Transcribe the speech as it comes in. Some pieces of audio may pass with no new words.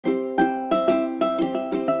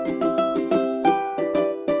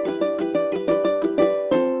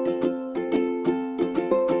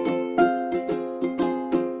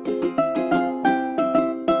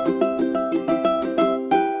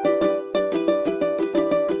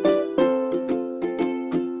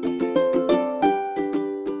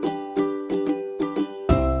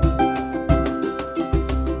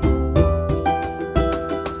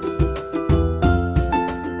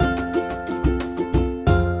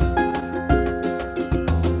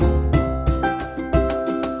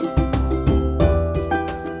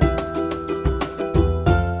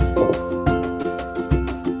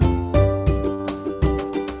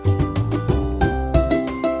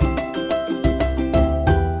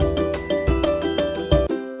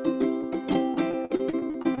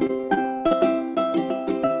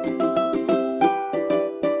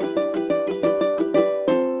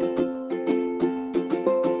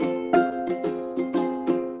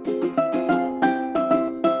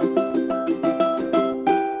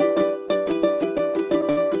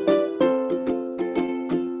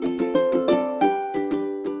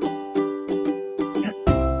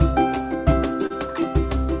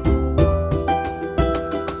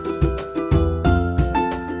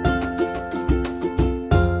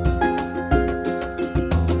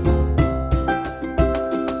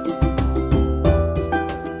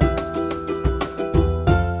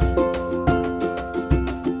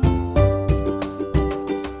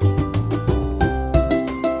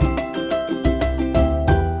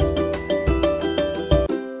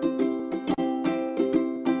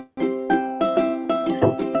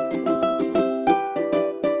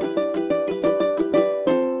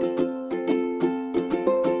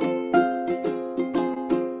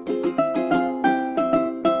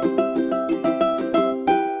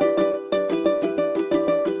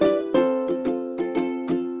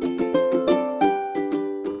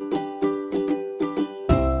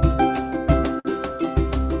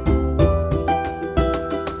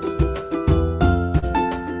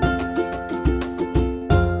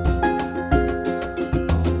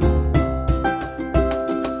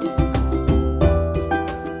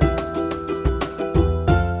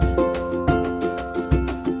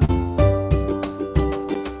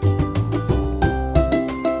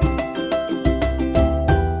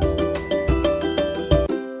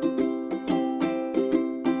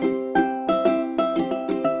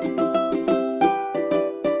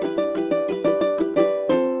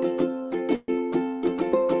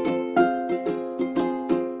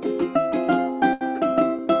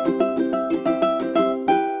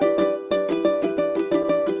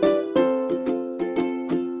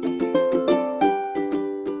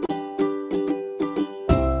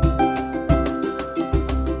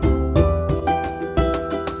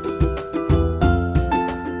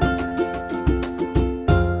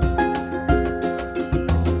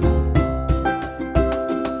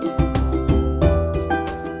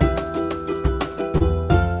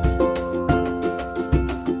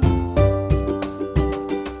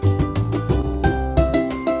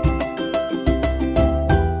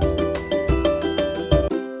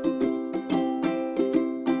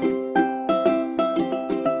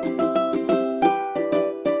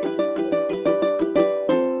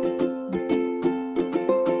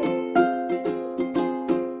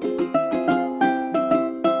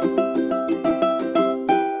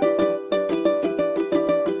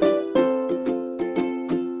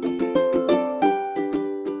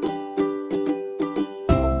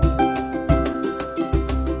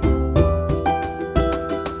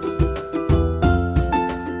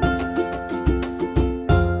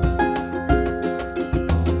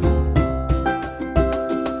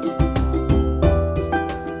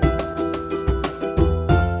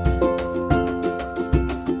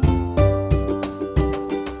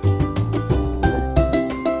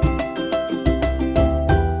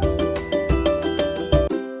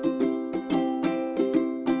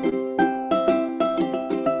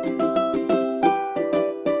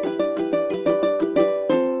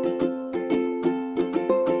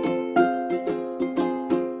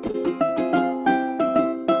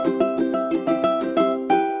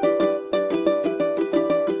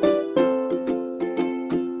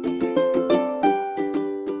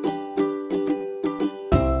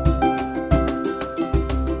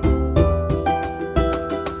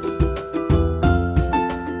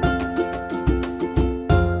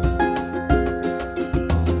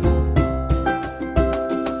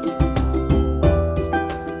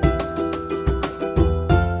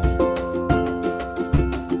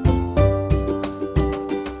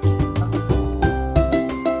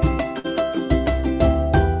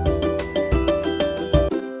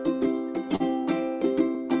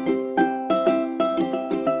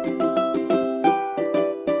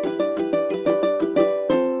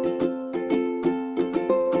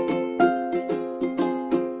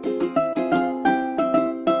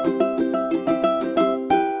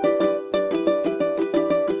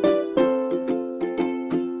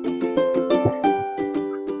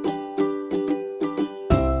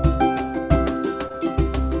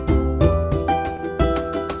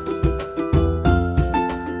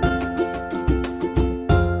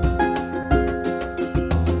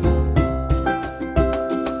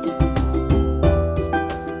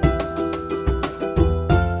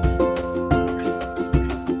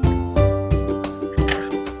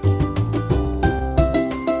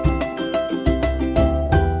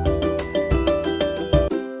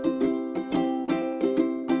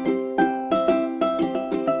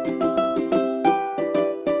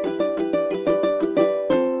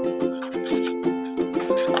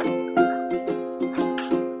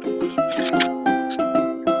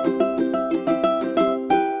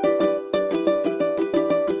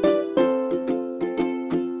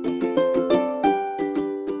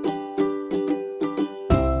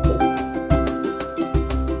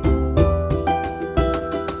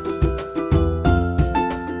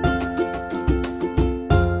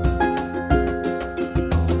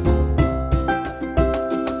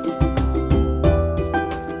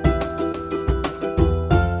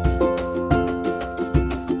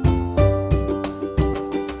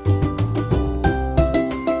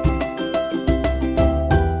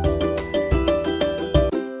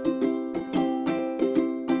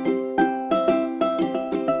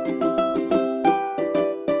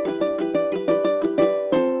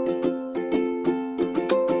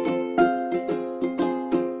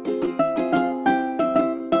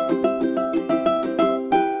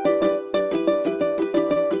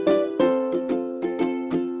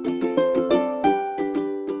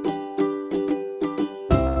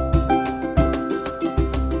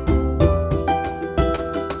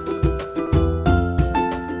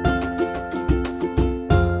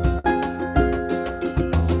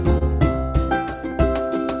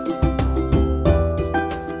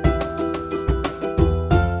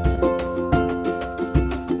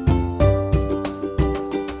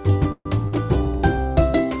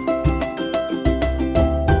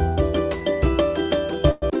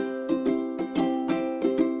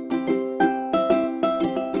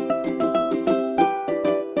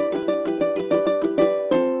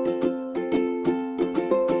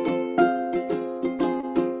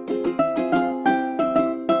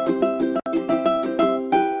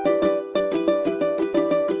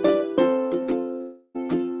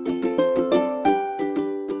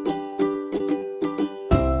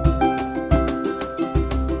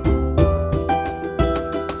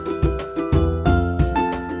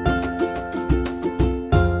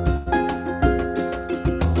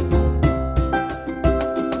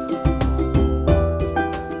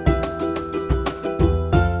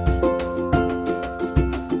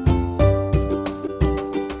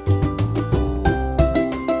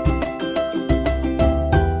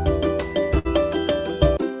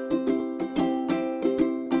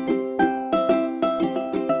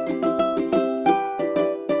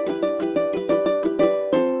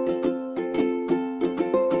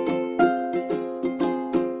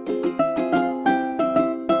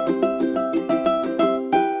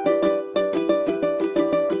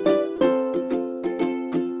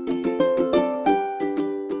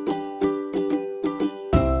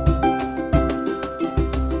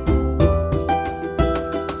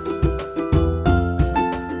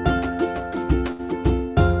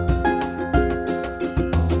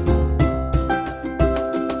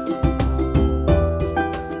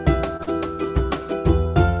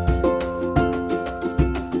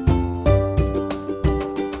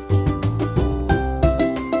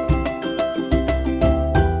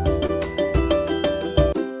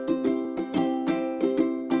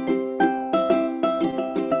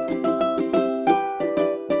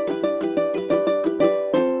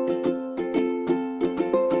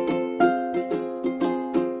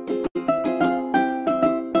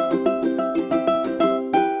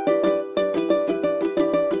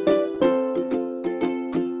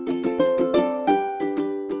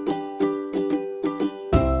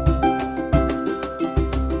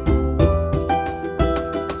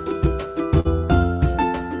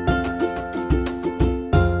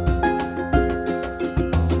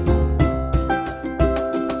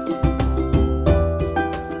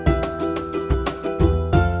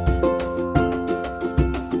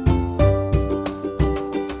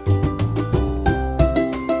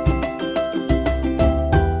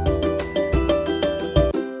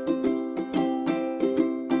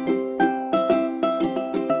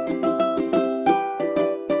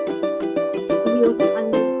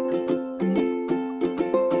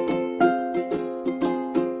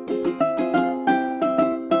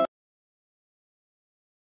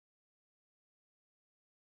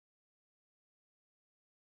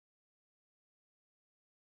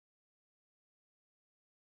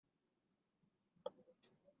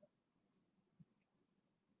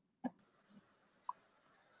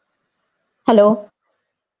Hello.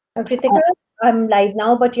 Kritika, I'm live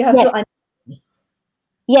now, but you have Yes. to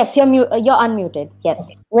Yes, you're unmuted. Yes,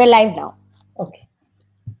 Okay. we're live now. Okay.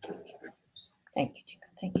 Thank you, Chika.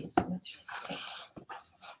 Thank you so much.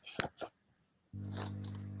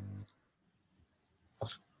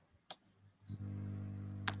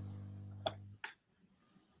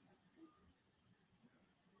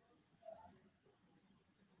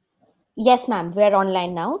 Yes, ma'am, we're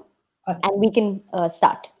online now, Okay. and we can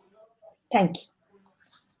start. Thank you.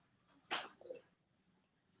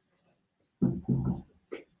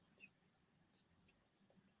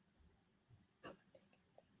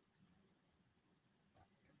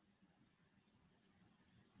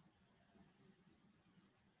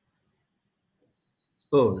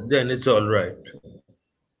 Oh, then it's all right.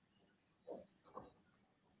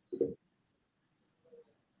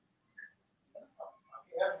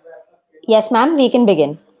 Yes, ma'am, we can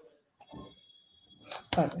begin.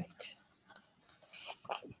 All right.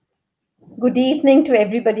 Good evening to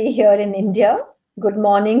everybody here in India. Good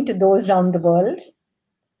morning to those around the world.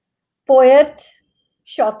 Poet,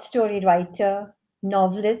 short story writer,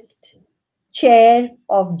 novelist, chair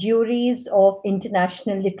of juries of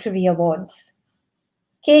international literary awards.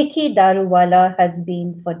 Keki Daruwalla has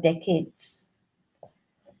been for decades.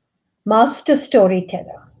 Master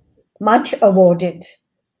storyteller, much awarded,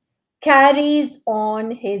 carries on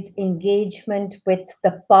his engagement with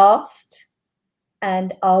the past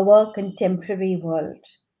and our contemporary world.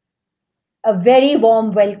 A very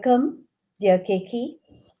warm welcome, dear Keki,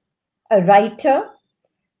 a writer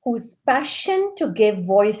whose passion to give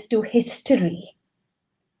voice to history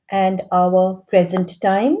and our present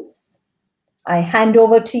times. I hand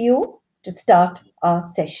over to you to start our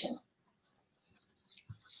session.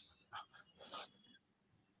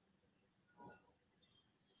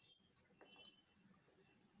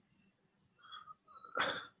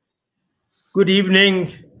 Good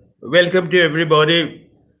evening. Welcome to everybody.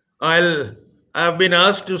 I've been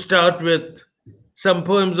asked to start with some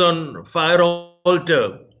poems on fire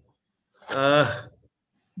altar.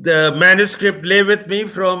 The manuscript lay with me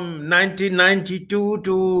from 1992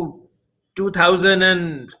 to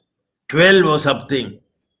 2012 or something.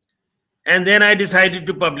 And then I decided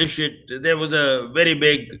to publish it. There was a um,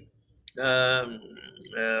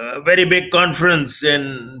 very big conference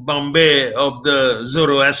in Bombay of the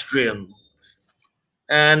Zoroastrian,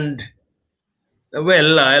 and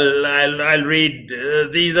well, I'll read.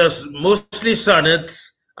 These are mostly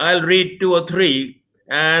sonnets. I'll read two or three,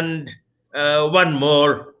 and one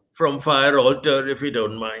more from Fire Altar, if you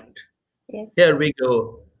don't mind. Yes. Here we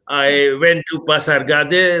go. I went to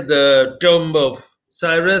Pasargade, the tomb of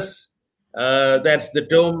Cyrus. That's the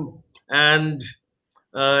tomb, and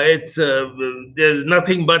it's there's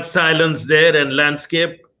nothing but silence there and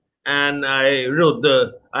landscape. And I wrote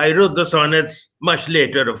the sonnets much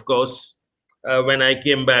later, of course, when I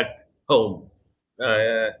came back home.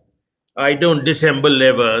 Uh, I don't dissemble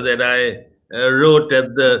ever that I wrote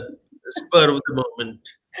at the spur of the moment.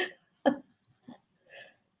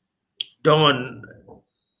 Dawn.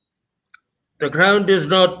 The ground is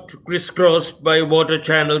not crisscrossed by water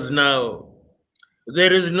channels now.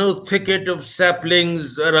 There is no thicket of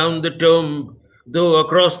saplings around the tomb, though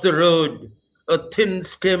across the road a thin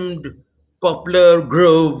stemmed poplar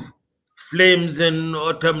grove flames in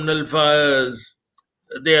autumnal fires.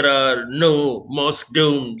 There are no mosque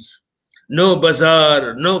domes, no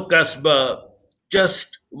bazaar, no kasbah,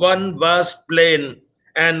 just one vast plain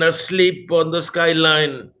and asleep on the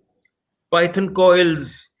skyline, python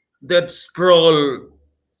coils that sprawl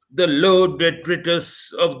the low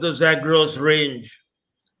detritus of the Zagros range.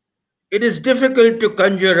 It is difficult to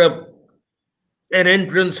conjure up an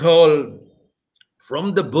entrance hall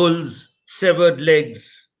from the bull's severed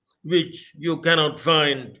legs, which you cannot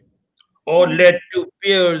find, or let two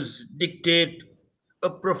peers dictate a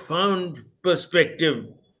profound perspective,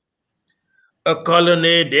 a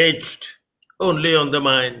colonnade etched only on the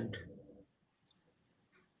mind.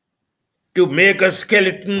 To make a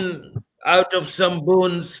skeleton out of some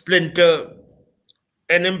bone splinter,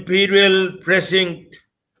 an imperial precinct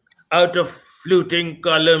out of fluting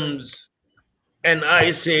columns, an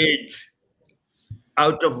ice age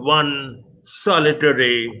out of one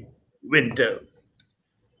solitary winter.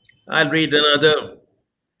 I'll read another.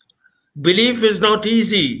 Belief is not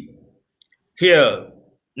easy here,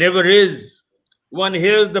 never is. One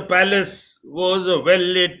hears the palace was a well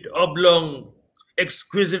lit oblong,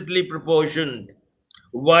 exquisitely proportioned.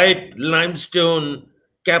 White limestone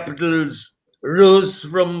capitals rose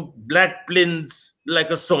from black plinths like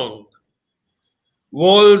a song.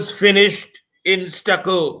 Walls finished in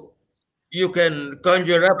stucco. You can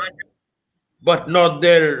conjure up but not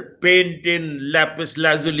their paint in lapis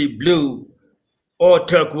lazuli blue or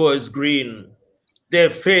turquoise green. Their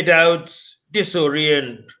fade outs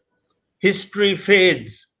disorient. History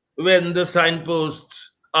fades when the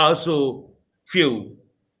signposts are so few.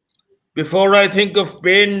 Before I think of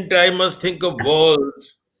paint, I must think of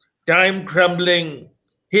walls, time crumbling,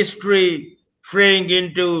 history fraying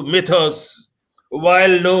into mythos,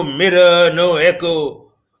 while no mirror, no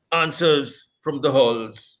echo answers from the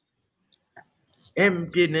halls.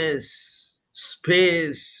 Emptiness,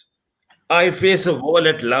 space. I face a wall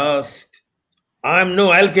at last. I'm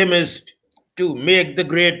no alchemist to make the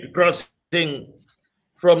great crossing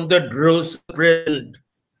from the dross of the present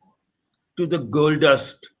to the gold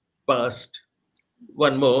dust past.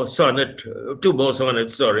 One more sonnet, two more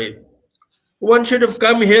sonnets, sorry. One should have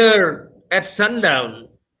come here at sundown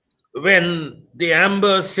when the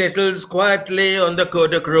amber settles quietly on the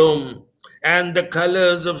Kodachrome and the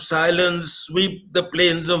colors of silence sweep the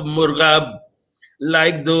plains of Murgab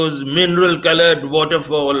like those mineral colored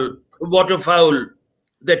waterfowl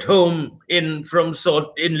that home in from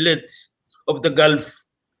salt inlets of the Gulf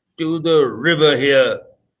to the river here.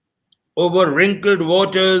 Over wrinkled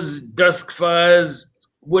waters, dusk fires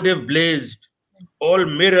would have blazed. All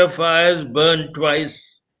mirror fires burned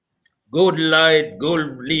twice. Gold light,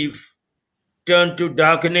 gold leaf turned to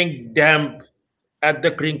darkening damp at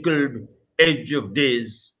the crinkled edge of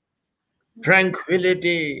days.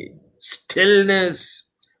 Tranquility, stillness,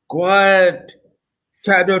 quiet,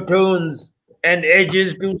 shadow tones, and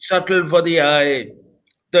edges too subtle for the eye.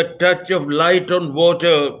 The touch of light on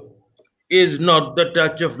water is not the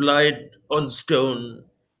touch of light on stone.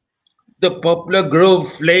 The poplar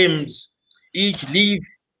grove flames. Each leaf,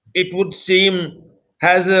 it would seem,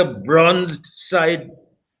 has a bronzed side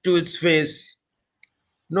to its face.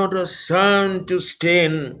 Not a sound to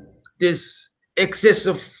stain this excess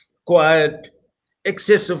of quiet,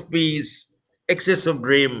 excess of peace, excess of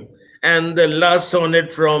dream. And the last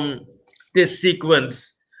sonnet from this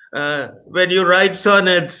sequence. When you write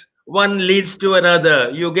sonnets, one leads to another.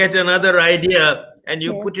 You get another idea and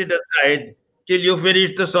you Yes. put it aside till you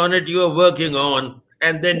finish the sonnet you are working on,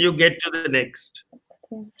 and then you get to the next.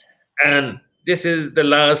 And this is the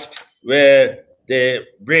last where they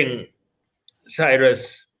bring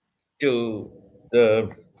Cyrus to the.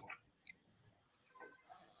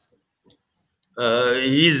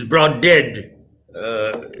 He's brought dead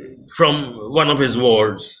uh, from one of his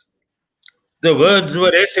wars. The words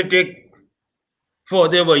were ascetic, for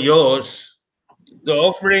they were yours. The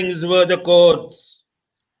offerings were the courts,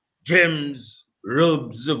 gems,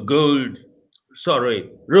 robes of gold. Sorry,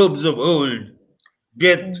 robes of old.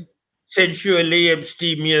 Death, sensually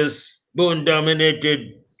abstemious, bone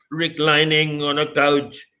dominated, reclining on a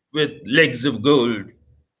couch with legs of gold.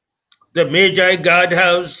 The Magi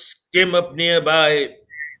guardhouse came up nearby,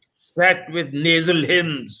 packed with nasal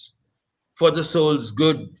hymns for the soul's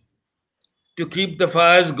good. To keep the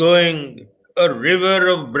fires going, a river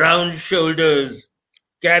of brown shoulders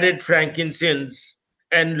carried frankincense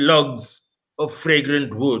and logs of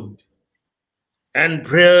fragrant wood. And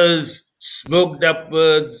prayers smoked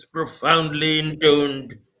upwards, profoundly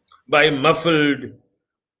intoned by muffled,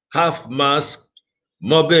 half masked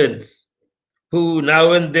mobids who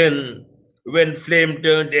now and then, when flame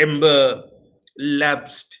turned ember,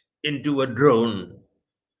 lapsed into a drone.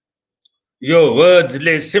 Your words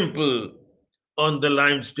lay simple on the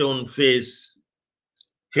limestone face.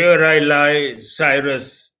 Here I lie,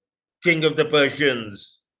 Cyrus, king of the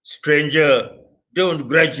Persians. Stranger, don't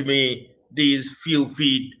grudge me these few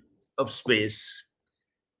feet of space.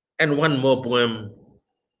 And one more poem.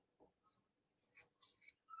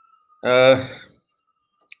 Uh,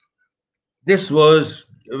 this was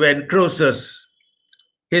when Croesus,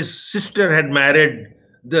 his sister, had married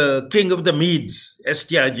the king of the Medes,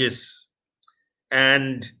 Astyages,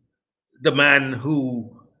 and the man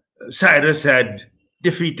who Cyrus had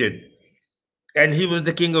defeated. And he was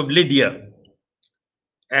the king of Lydia.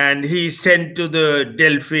 And he sent to the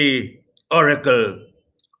Delphi oracle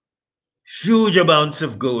huge amounts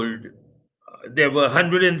of gold. There were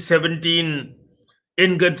 117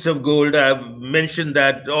 ingots of gold. I've mentioned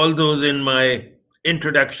that, all those in my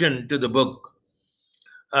introduction to the book.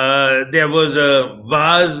 There was a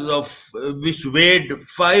vase of which weighed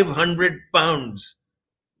 500 pounds,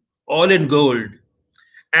 all in gold.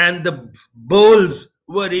 And the bowls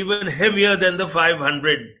were even heavier than the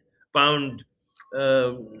 500-pound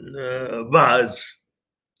vase.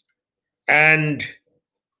 And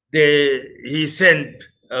he sent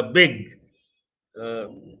a big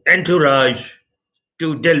entourage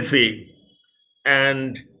to Delphi.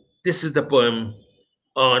 And this is the poem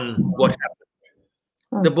on what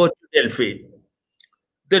happened. The boat to Delphi.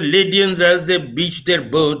 The Lydians, as they beach their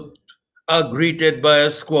boat, are greeted by a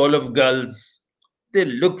squall of gulls. They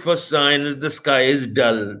look for signs the sky is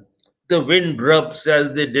dull. The wind drops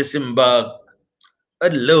as they disembark. A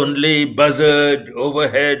lonely buzzard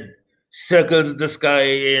overhead circles the sky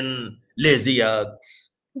in lazy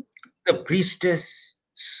arcs. The priestess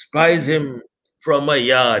spies him from a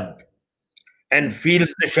yard and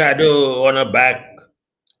feels the shadow on her back,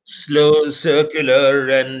 slow, circular,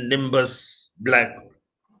 and nimbus black.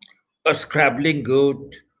 A scrabbling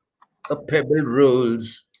goat, a pebble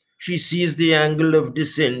rolls. She sees the angle of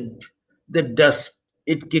descent, the dust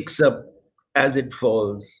it kicks up as it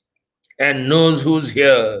falls, and knows who's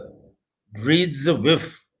here, breathes a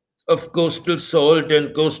whiff of coastal salt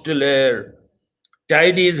and coastal air,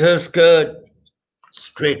 tidies her skirt,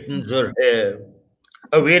 straightens her hair,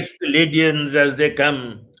 awaits the Lydians as they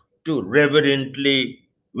come to reverently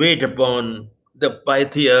wait upon the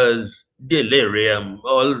Pythia's delirium.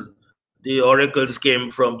 All the oracles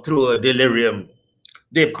came from through a delirium.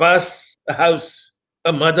 They pass a house,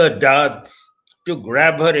 a mother darts to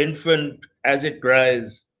grab her infant as it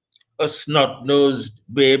cries, a snot nosed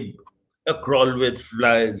babe, a crawl with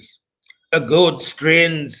flies. A goat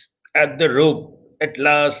strains at the rope at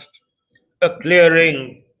last, a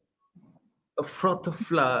clearing, a froth of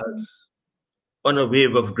flowers on a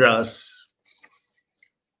wave of grass.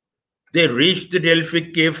 They reach the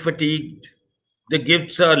Delphic cave fatigued. The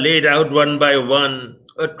gifts are laid out one by one.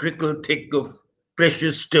 A trickle thick of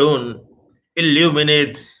precious stone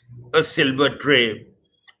illuminates a silver tray.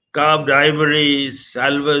 Carved ivory,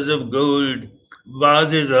 salvers of gold,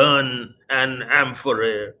 vases, urn, and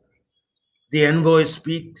amphorae. The envoy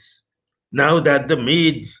speaks. Now that the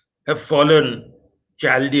Medes have fallen,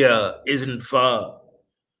 Chaldea isn't far.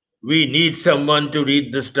 We need someone to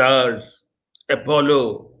read the stars.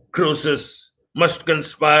 Apollo, Croesus must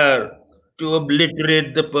conspire to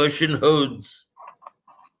obliterate the Persian hosts,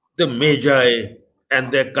 the Magi,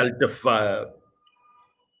 and their cult of fire.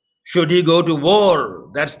 Should he go to war?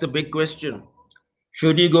 That's the big question.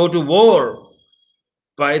 Should he go to war?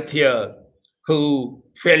 Pythia, who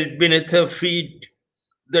felt beneath her feet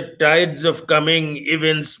the tides of coming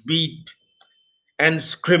events beat, and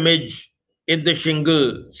scrimmage in the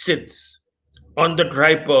shingle sits on the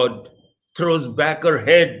tripod, throws back her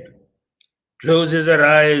head, closes her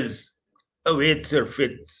eyes, awaits her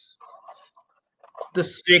fits. The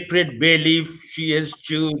sacred bay leaf she has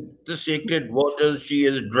chewed, the sacred waters she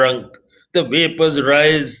has drunk. The vapors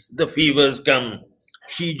rise, the fevers come.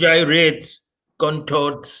 She gyrates,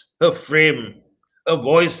 contorts her frame. A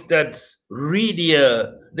voice that's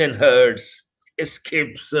readier than hers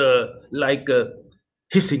escapes her like a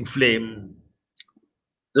hissing flame.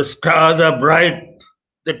 The stars are bright,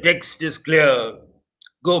 the text is clear.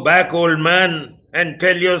 Go back, old man, and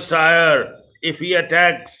tell your sire if he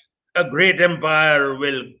attacks, a great empire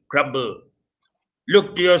will crumble.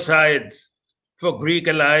 Look to your sides for Greek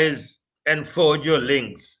allies and forge your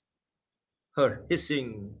links. Her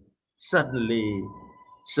hissing suddenly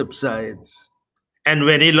subsides. And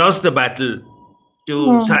when he lost the battle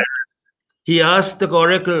to Cyrus, he asked the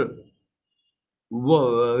oracle,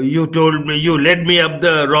 You told me, you led me up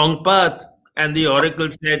the wrong path. And the oracle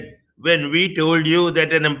said, when we told you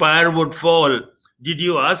that an empire would fall, did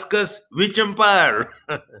you ask us which empire?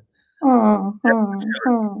 I'm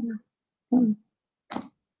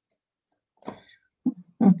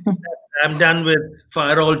done with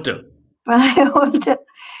Fire Altar. Fire Altar.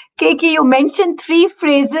 Keki, you mentioned three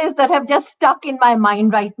phrases that have just stuck in my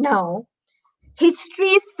mind right now.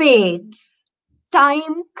 History fades,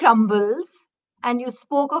 time crumbles, and you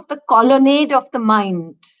spoke of the colonnade of the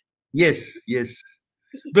mind. Yes, yes.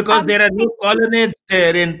 Because there are no colonnades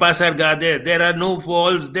there in Pasargade. There are no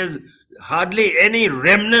walls. There's hardly any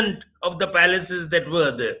remnant of the palaces that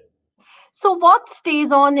were there. So what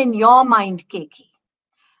stays on in your mind, Keki?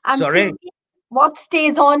 Sorry? Thinking, what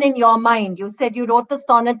stays on in your mind? You said you wrote the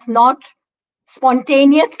sonnets not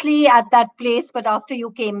spontaneously at that place, but after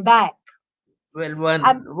you came back. Well,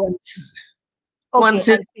 one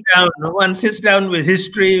sits down with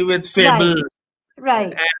history, with fable,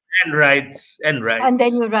 right. and writes. And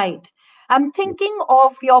then you write. I'm thinking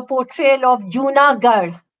of your portrayal of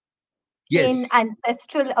Junagadh in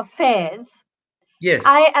Ancestral Affairs. Yes.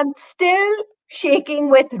 I am still shaking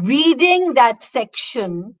with reading that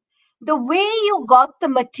section. The way you got the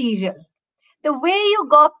material, the way you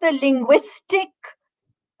got the linguistic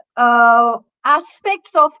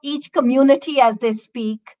aspects of each community as they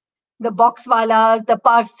speak, the Boxwalas, the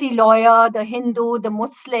Parsi lawyer, the Hindu, the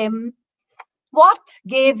Muslim. What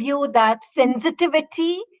gave you that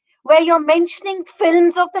sensitivity where you're mentioning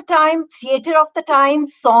films of the time, theater of the time,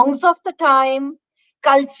 songs of the time,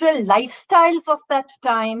 cultural lifestyles of that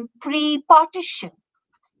time pre-partition.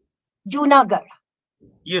 Junagadh.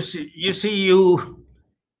 You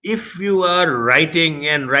if you are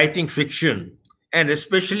writing fiction, and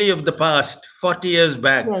especially of the past, 40 years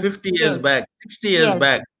back, Yes, 50 years yes, back, 60 years yes,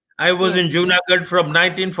 back. I was yes. in Junagadh from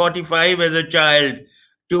 1945 as a child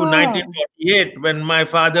to Hmm. 1948 when my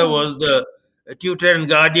father Hmm. was the tutor and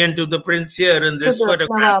guardian to the prince here in To this the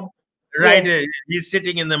photograph. Nawab. Right, Yes, he's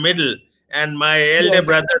sitting in the middle, and my elder yes,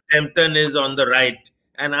 brother Tempton is on the right,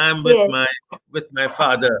 and I'm yes. with my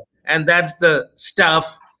father, and that's the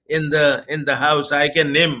staff in the house. I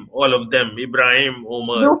can name all of them: Ibrahim,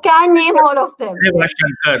 Omar, You can name all of them. Reva Yes.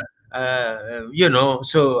 Shankar.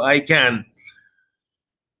 So I can.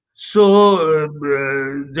 So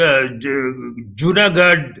the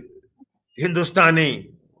Junagadh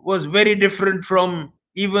Hindustani was very different from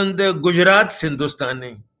even the Gujarat's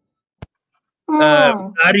Hindustani. Hmm.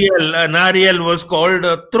 An Ariel was called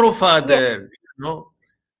a trofa Yes. there, you know.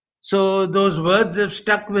 So those words have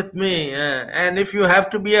stuck with me. And if you have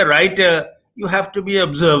to be a writer, you have to be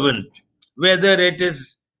observant, whether it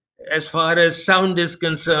is as far as sound is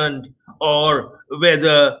concerned or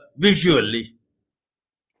whether visually.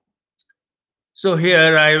 So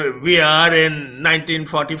here we are in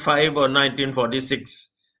 1945 or 1946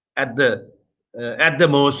 at the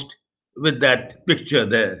most with that picture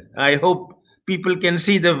there. I hope people can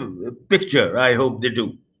see the picture. I hope they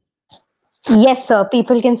do. Yes, sir.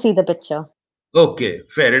 People can see the picture. Okay,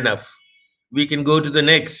 fair enough. We can go to the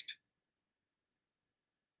next.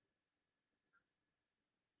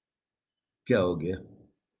 क्या हो गया?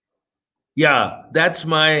 Yeah, that's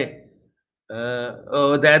my.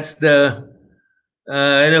 Oh, that's the.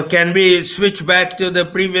 Can we switch back to the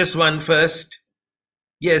previous one first?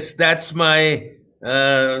 Yes, that's my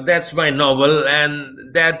novel,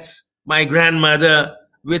 and that's my grandmother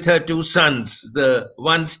with her two sons. The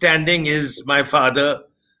one standing is my father,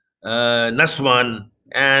 Naswan,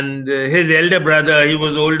 and his elder brother. He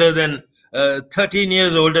was older than 13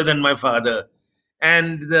 years older than my father,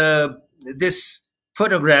 and this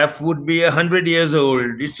photograph would be 100 years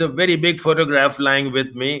old. It's a very big photograph lying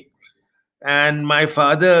with me, and my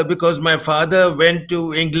father, because my father went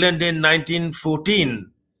to England in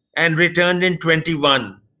 1914 and returned in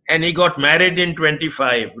 21, and he got married in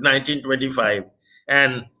 1925,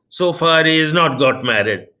 and so far he has not got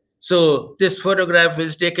married. So this photograph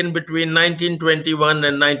is taken between 1921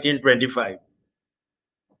 and 1925.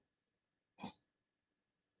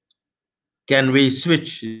 Can we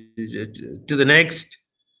switch to the next?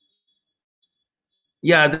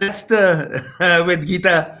 Yeah, that's the with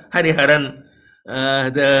Geeta Hariharan,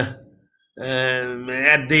 the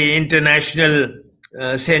at the International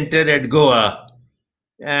Center at Goa,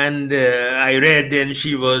 and I read, and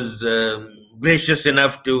she was gracious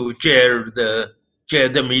enough to chair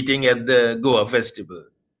the meeting at the Goa Festival.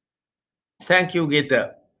 Thank you,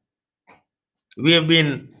 Geeta. We have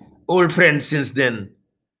been old friends since then.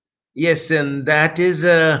 Yes, and that is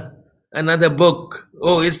another book.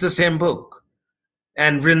 Oh, it's the same book.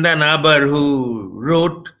 And Vrinda Nabar, who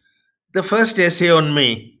wrote the first essay on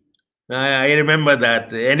me. I remember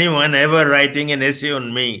that. Anyone ever writing an essay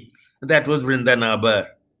on me, that was Vrinda Nabar.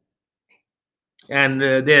 And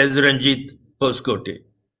there's Ranjit Hoskote.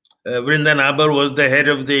 Vrinda Nabar was the head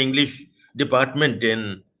of the English department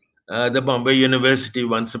in the Bombay University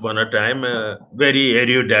once upon a time, a very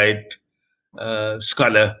erudite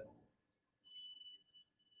scholar.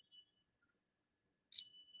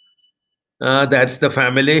 That's the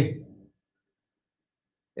family.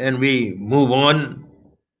 And we move on.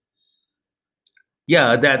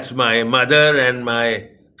 Yeah, that's my mother and my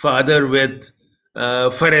father with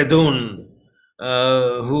Faredun,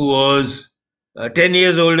 who was 10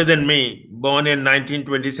 years older than me, born in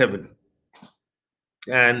 1927.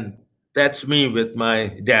 And that's me with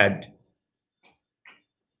my dad.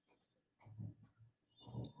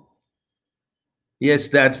 Yes,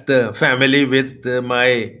 that's the family with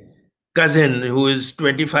my cousin who is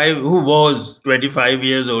 25, who was 25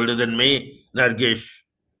 years older than me, Nargesh.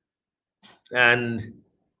 And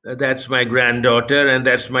that's my granddaughter, and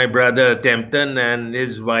that's my brother Tempton and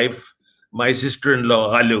his wife, my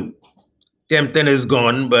sister-in-law Alu. Tempton is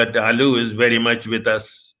gone, but Alu is very much with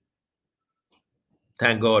us.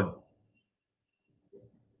 Thank God.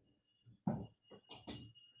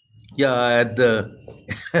 Yeah, at the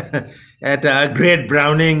at our great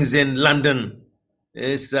Brownings in London,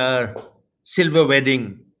 it's our silver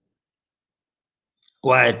wedding.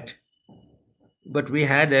 Quiet, but we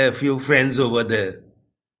had a few friends over there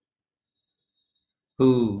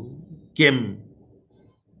who came.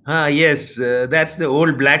 Ah, yes, that's the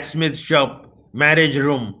old blacksmith shop marriage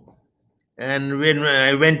room. And when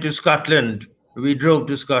I went to Scotland, we drove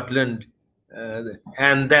to Scotland,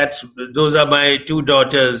 and those are my two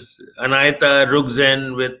daughters, Anaita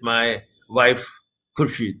Rugzen with my wife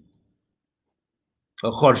Khurshid,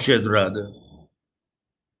 or Khorshid rather.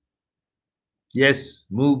 Yes,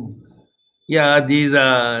 move. Yeah,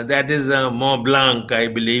 that is Mont Blanc, I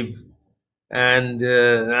believe, and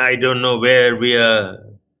I don't know where we are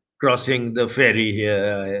crossing the ferry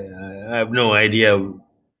here. I have no idea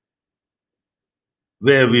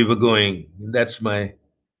where we were going. That's my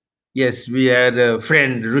Yes, we had a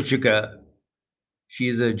friend, Ruchika.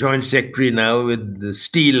 She's a joint secretary now with the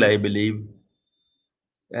Steel, I believe,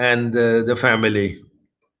 and the family.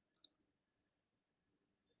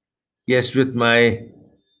 Yes, with my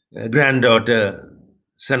granddaughter,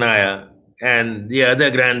 Sanaya, and the other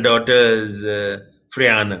granddaughter is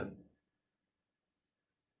Friana.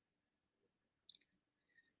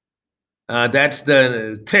 That's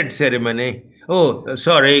the thread ceremony. Oh,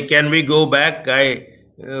 sorry, can we go back? I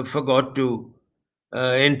forgot to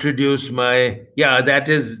introduce my that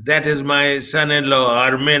is my son-in-law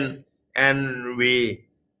Armin, and we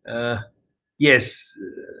yes,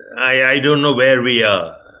 I don't know where we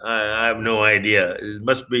are. I have no idea. It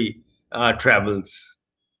must be our travels.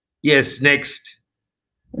 Yes, next.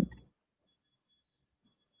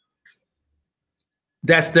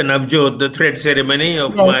 That's the Navjot, the thread ceremony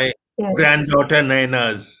of Yes, my yes. granddaughter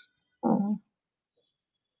Naina's.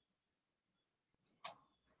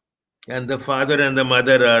 And the father and the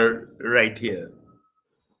mother are right here.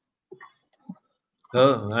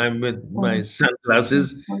 Oh, I'm with my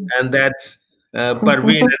sunglasses, and that's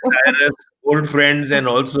Parveen and Cyrus, old friends, and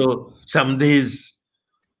also Samdhi's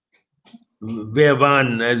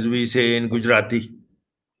Vevan, as we say in Gujarati.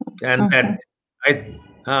 And that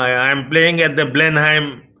I'm playing at the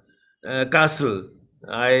Blenheim Castle.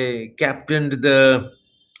 I captained the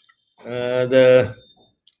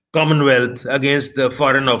Commonwealth against the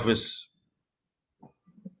Foreign Office.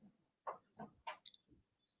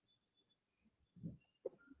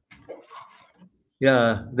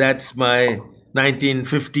 Yeah, that's my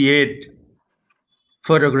 1958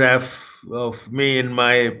 photograph of me in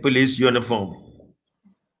my police uniform.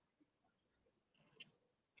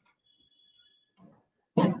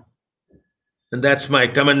 And that's my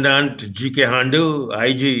commandant, G.K. Handu,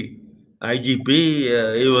 IGP.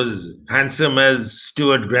 He was handsome as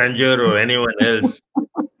Stuart Granger or anyone else.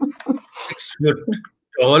 6 foot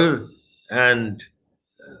tall and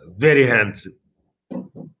very handsome.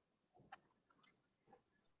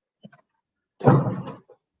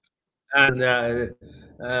 And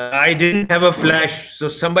I didn't have a flash, so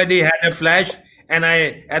somebody had a flash, and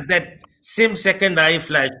at that same second I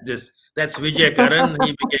flashed this. That's Vijay Karan.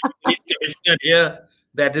 He became police commissioner here.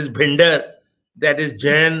 That is Bhinder. That is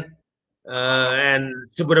Jain and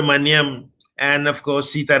Subramaniam, and of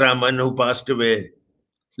course Sitaraman, who passed away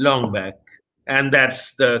long back. And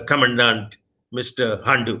that's the commandant, Mr.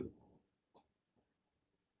 Handu.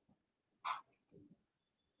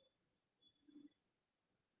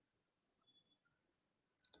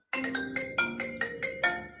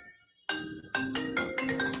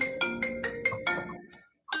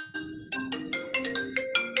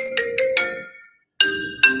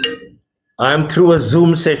 I'm through a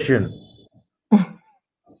Zoom session.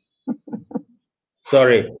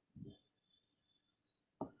 Sorry.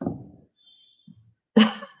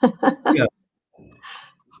 Yeah.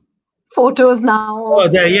 Photos now. Oh,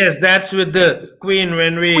 yes, that's with the Queen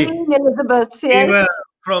when Queen Elizabeth, yes. we were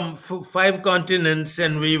from 5 continents,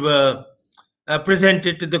 and we were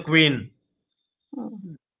presented to the Queen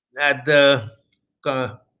at the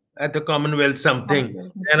Commonwealth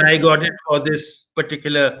something, and I got it for this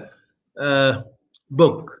particular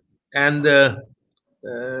book, and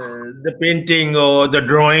the painting or the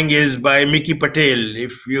drawing is by Mickey Patel,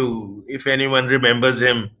 if anyone remembers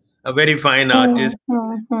him, a very fine artist,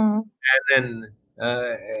 and an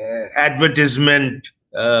advertisement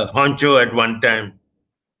honcho at one time.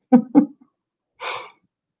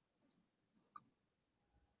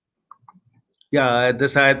 Yeah, at the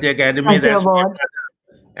Sahitya Academy. That's my brother,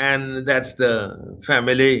 and that's the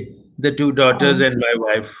family, the 2 daughters and my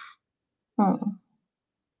wife.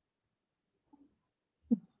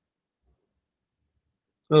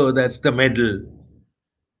 Oh, that's the medal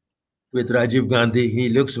with Rajiv Gandhi. He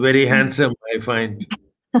looks very handsome, I find.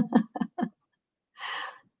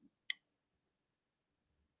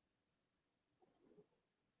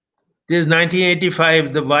 This is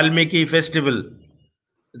 1985, the Valmiki festival.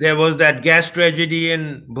 There was that gas tragedy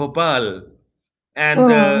in Bhopal, and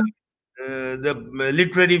the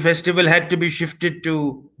literary festival had to be shifted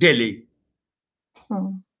to Delhi.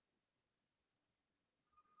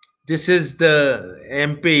 This is the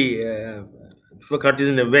MP. Forgot his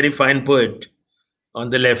name. Very fine poet on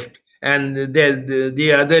the left, and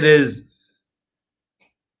the other is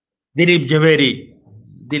Dilip Javeri.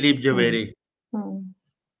 Dilip Hmm. Javeri. Hmm.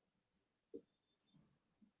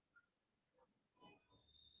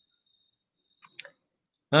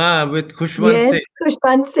 With Khushwant Yes, Singh.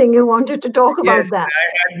 Khushwant Singh, you wanted to talk Yes, about that. I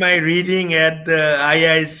had my reading at the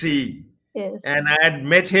IIC, Yes. and I had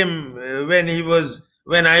met him when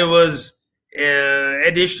I was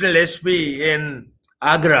additional SP in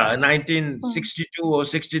Agra, Hmm. 1962 or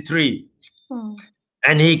 63, Hmm.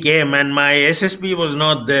 and he came, and my SSP was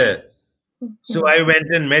not there. So Hmm. I went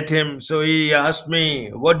and met him. So he asked me,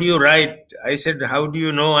 "What do you write?" I said, "How do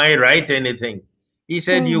you know I write anything?" He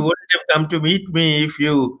said, "You Hmm. wouldn't have come to meet me if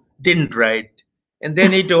you didn't write." And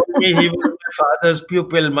then he told me he was my father's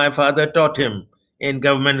pupil. My father taught him in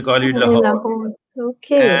Government College In Lahore. Lahore.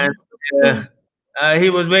 Okay. And Hmm. he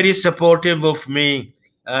was very supportive of me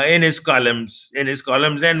in his columns.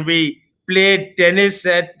 And we played tennis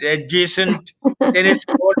at adjacent tennis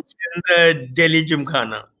courts in the Delhi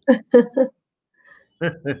Gymkhana.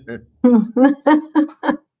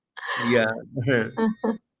 Yeah.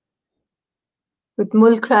 With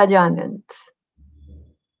Mulk Raj Anand.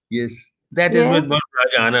 Yes. That is Yes, with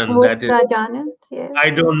Raj Anand. Mulk That is. Raj Anand. Yes. I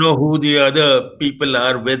don't know who the other people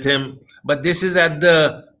are with him, but this is at the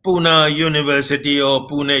Pune University or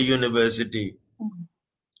Pune University. Hmm.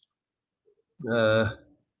 Uh,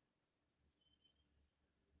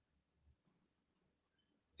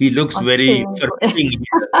 he looks very Australian forbidding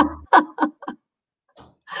here.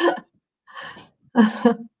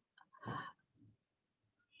 poet.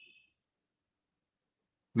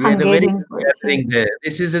 We had a very Hungarian good poet. Yes. gathering there.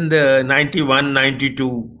 This is in the 91,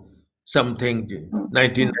 92 something, Hmm.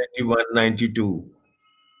 1991, 92.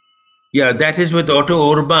 Yeah, that is with Otto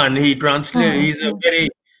Orban. Hmm.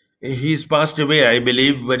 He's passed away, I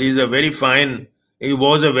believe, but he was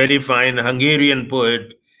a very fine Hungarian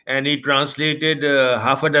poet, and he translated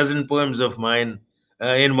half a dozen poems of mine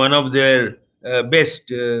in one of their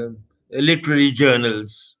best literary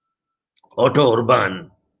journals, Otto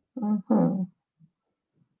Orban. Hmm.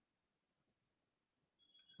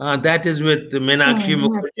 That is with Meenakshi Meenakshi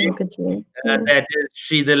Mukherjee. Mukherjee. Yes. That is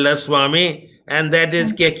Sridhar Swami, and that is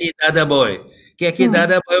Hmm. Keki Boy. Keki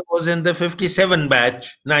Hmm. Boy was in the 57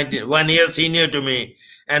 batch, 1 year senior to me,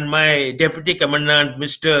 and my deputy commandant,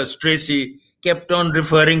 Mr. Stracy, kept on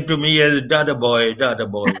referring to me as Dada Boy, Dada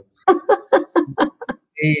Boy.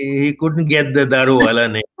 He couldn't get the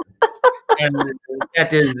Daruwalla name. And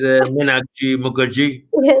that is Meenakshi Mukherjee.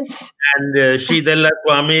 Yes. And Sridhar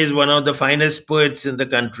Swami is one of the finest poets in the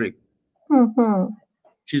country. Hmm.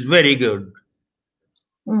 She's very good.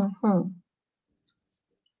 Hmm.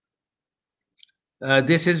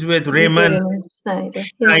 This is with Vijay Raymond Raymond Schneider.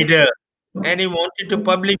 Yes. Schneider, and he wanted to Hmm.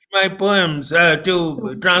 publish my poems, to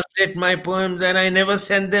Hmm. translate my poems, and I never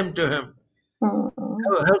sent them to him. Hmm.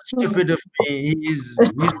 How stupid of me! He's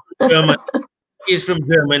from German. He's from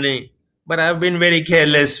Germany, but I've been very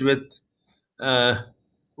careless with uh,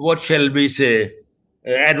 what shall we say,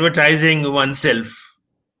 advertising oneself.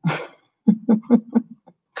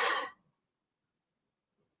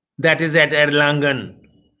 That is at Erlangen.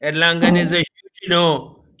 Erlangen is Hmm. a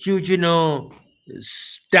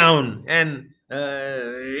town, and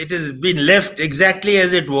it has been left exactly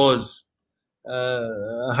as it was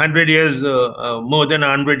 100 years, more than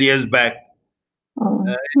 100 years back. Hmm.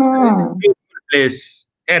 It's a Hmm. beautiful place,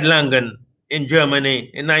 Erlangen in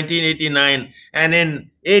Germany in 1989, and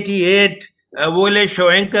in '88, Wole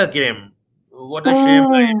Soyinka came. What a shame!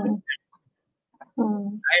 Hmm. Hmm.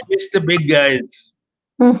 I miss the big guys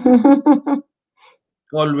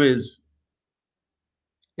always.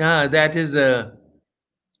 Yeah, that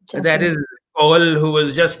Jatin. is Paul, who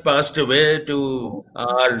was just passed away to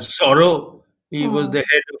our sorrow. He was Hmm. the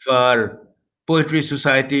head of our poetry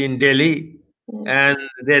society in Delhi. Yes. And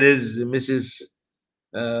there is Mrs.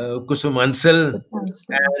 Kusum Ansal Good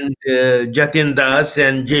answer. and Jatin Das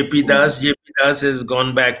and JP Hmm. Das. JP Das has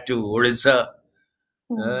gone back to Orissa.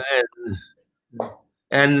 Hmm. Uh,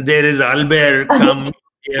 and there is Albert Camus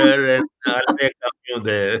here and Albert Camus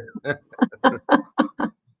there.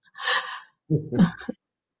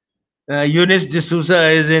 Eunice D'Souza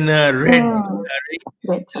is in a red Hmm. saree.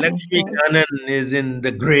 That's nice. Lakshmi Kanan is in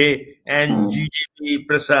the gray, and Hmm. GJP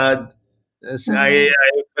Prasad.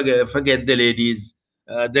 Hmm. Forget the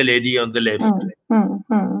lady on the left. Hmm. Hmm.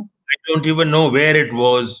 Hmm. I don't even know where it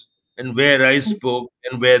was and where I spoke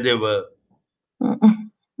and where they were. Hmm.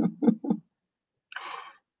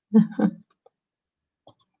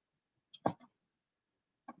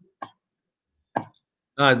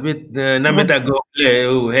 with Namita Gokhale,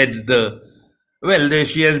 who heads the. Well,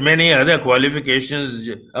 she has many other qualifications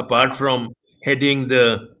apart from heading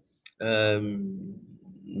the um,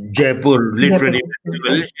 Jaipur Literary Japanese.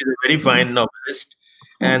 Festival. She's a very Mm, fine novelist,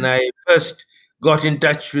 and mm, I first got in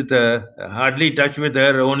touch with her, hardly touch with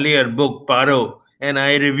her, only her book Paro, and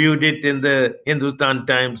I reviewed it in the Hindustan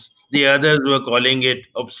Times. The others were calling it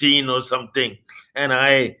obscene or something, and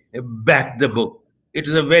I backed the book. It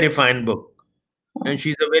is a very fine book, and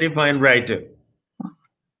she's a very fine writer.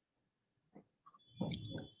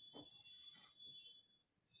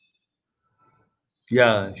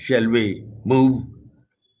 Yeah, shall we move?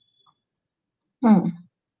 mm,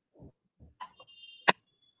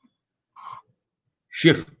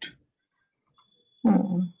 Shift.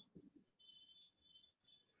 mm,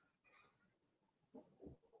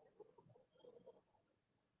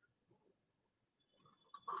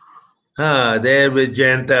 There with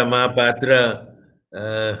Jayanta Mahapatra,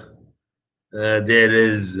 there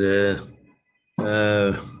is uh,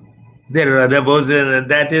 there are other boys, and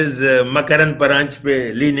that is Makarand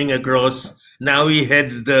Paranchpe leaning across. Now he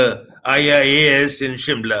heads the IIAS in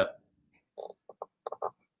Shimla.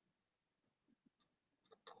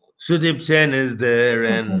 Sudeep Sen is there,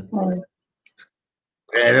 and mm.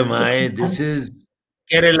 where am I? This is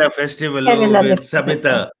Kerala Festival Kerala with literature.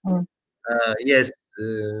 Sabita. Yes,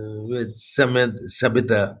 with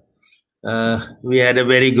Sabita. We had a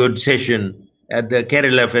very good session at the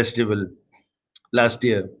Kerala Festival last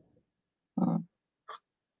year. Mm,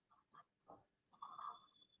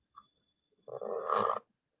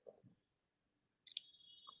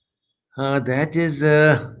 That is,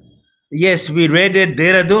 yes, we read at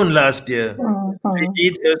Dehradun last year. mm, mm,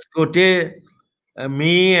 Ajit Skote,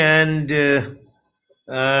 me, and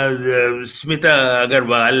Smita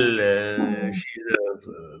Agarwal. mm, She's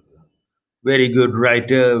a very good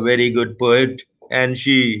writer, very good poet, and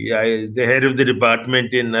she is the head of the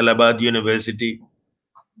department in Allahabad University.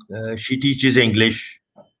 She teaches English.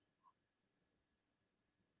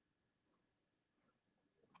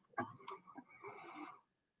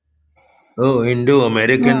 Oh,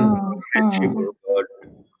 Indo-American mm, friendship. mm, Oh God,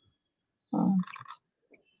 mm.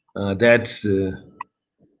 that's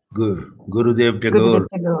Gurudev Gurudev Tagore,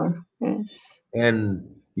 Tagore. Yes. and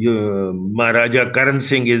Maharaja Karan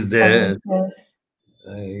Singh is there. Yes.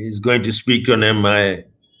 He's going to speak on him. I'm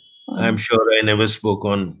Mm, sure I never spoke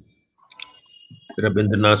on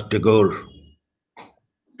Rabindranath Tagore.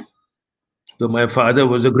 So my father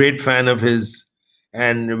was a great fan of his,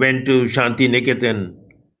 and went to Shanti Niketan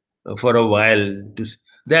for a while.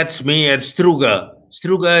 That's me at Struga.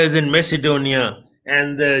 Struga is in Macedonia,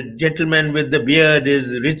 and the gentleman with the beard is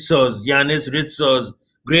Ritsos, Yanis Ritsos,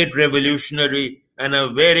 great revolutionary and a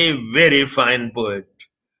very, very fine poet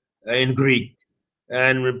in Greek.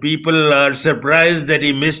 And people are surprised that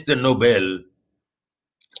he missed the Nobel.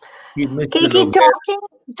 He missed the Kiki, Nobel.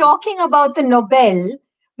 talking about the Nobel,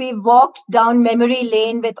 we walked down memory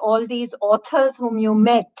lane with all these authors whom you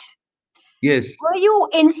met. Yes. Were you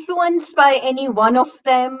influenced by any one of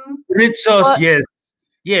them? Ritsos, Or, yes.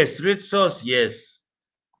 Yes, Ritsos, yes.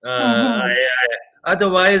 Mhm.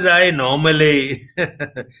 Otherwise, I normally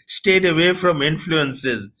stayed away from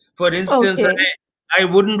influences. For instance, Okay. I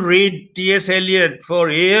wouldn't read T.S. Eliot for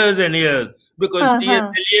years and years because T.S.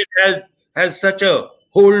 Uh-huh. Eliot has such a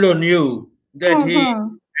hold on you that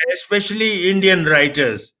Mm-hmm. especially Indian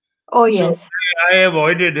writers. Oh, So yes. I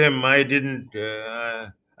avoided him. I didn't.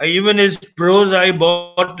 Even his prose I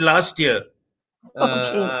bought last year.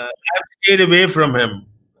 Okay. I've stayed away from him.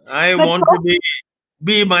 I But want to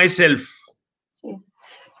be myself.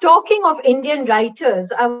 talking of Indian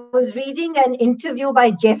writers, I was reading an interview by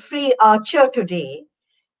Jeffrey Archer today,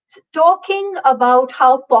 talking about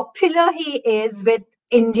how popular he is with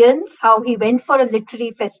Indians, how he went for a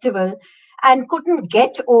literary festival and couldn't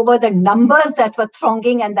get over the numbers that were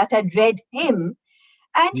thronging and that had read him.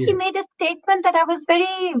 And he Yeah. made a statement that I was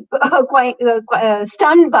very quite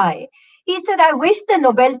stunned by. He said, I wish the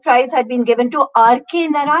Nobel Prize had been given to R.K.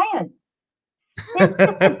 Narayan. Is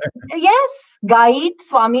it, yes, Guide,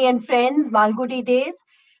 Swami and Friends, Malgudi Days.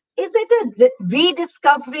 Is it a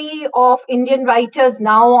rediscovery of Indian writers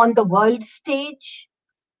now on the world stage?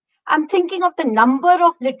 I'm thinking of the number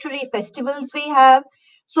of literary festivals we have.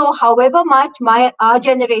 So, however much our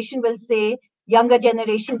generation will say younger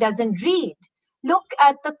generation doesn't read, look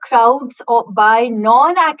at the crowds by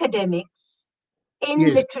non-academics in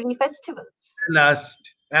Yes, literary festivals.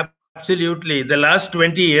 absolutely. The last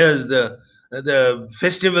 20 years, the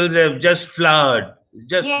festivals have just flowered,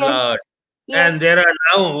 just Yes, flowered, and yes, there are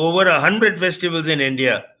now over 100 festivals in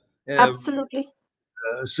India. Uh, absolutely.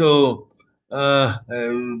 so the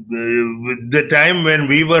time when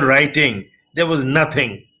we were writing, there was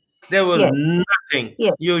nothing. There was Yes, nothing.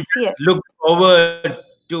 yes, You just yes. looked forward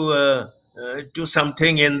to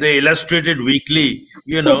something in the Illustrated Weekly,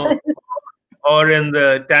 or in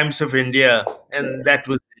the Times of India, and that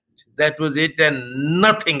was it. That was it, and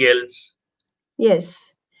nothing else. Yes.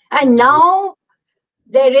 And now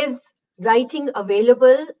there is writing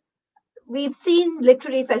available. We've seen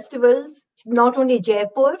literary festivals, not only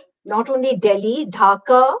Jaipur, not only Delhi,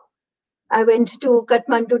 Dhaka. I went to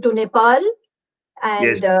Kathmandu to Nepal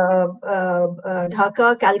Yes, and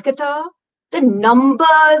Dhaka, Calcutta. The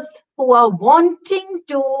numbers who are wanting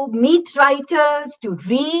to meet writers, to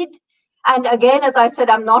read. And again, as I said,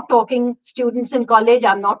 I'm not talking students in college,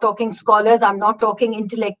 I'm not talking scholars, I'm not talking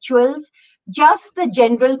intellectuals, just the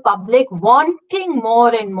general public wanting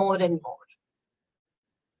more and more and more.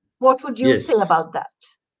 What would you say yes. about that?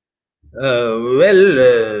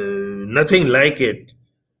 Nothing like it.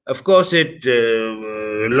 Of course,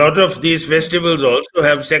 a lot of these festivals also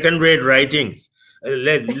have second-rate writings.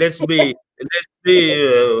 Let's be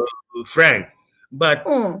frank, but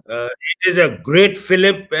Hmm, it is a great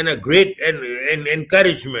fillip and a great and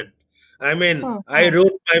encouragement. I mean, hmm, I hmm,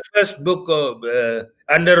 wrote my first book of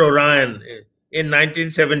Under Orion in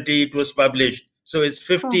 1970. It was published, so it's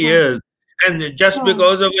 50 hmm, years, and just hmm,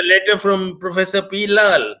 because of a letter from Professor P.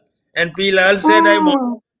 Lal. And P. Lal said, I want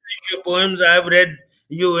hmm, to read your poems. I've read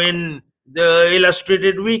you in the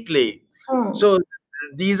Illustrated Weekly. hmm. So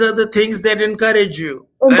these are the things that encourage you.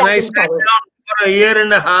 And And that I sat encourage. down for a year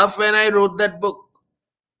and a half when I wrote that book.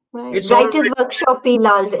 Right. It's all Writers written. Workshop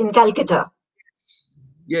Lal in Calcutta.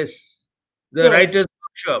 Yes. The Yes, Writers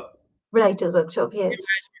Workshop. Writers Workshop, yes.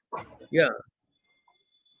 Yeah.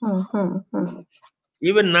 Hmm, hmm, hmm.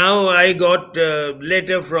 Even now, I got a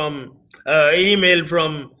letter from, email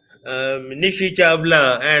from Nishi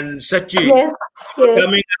Chawla and Sachi Yes, yes,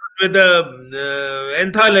 coming out with a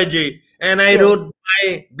anthology, and I yes. wrote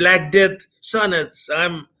my Black Death sonnets.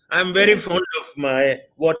 I'm very Yes. fond of my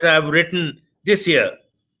what I've written this year,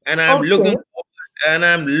 and Okay.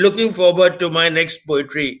 I'm looking forward to my next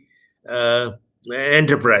poetry uh,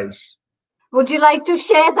 enterprise. Would you like to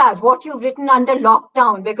share that, what you've written under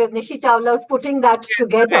lockdown? Because Nishi Chawla is putting that I,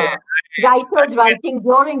 together. Writers I writing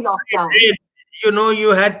during lockdown. read, you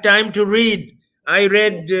had time to read. I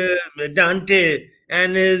read Dante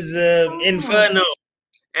and his Hmm, Inferno,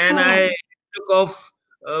 and hmm, I took off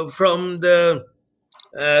from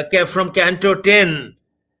Canto 10.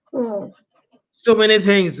 hmm. So many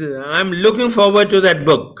things. I'm looking forward to that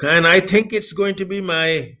book, and I think it's going to be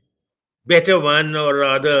my better one, or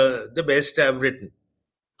rather, the best I've written.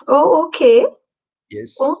 Oh, okay.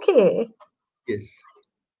 Yes, Okay. yes.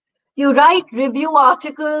 You write review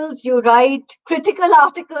articles, you write critical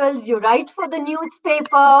articles, you write for the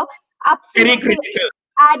newspaper. Very Absolutely critical.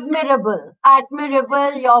 admirable.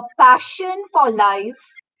 Admirable, your passion for life,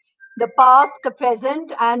 the past, the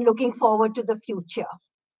present, and looking forward to the future.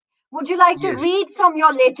 Would you like to Yes. read from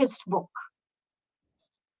your latest book?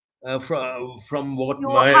 From what You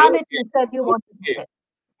my have it, you said you wanted to okay. share.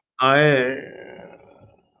 I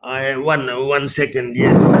I one second.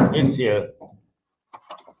 Yes, it's here.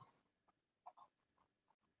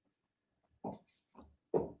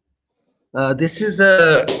 This is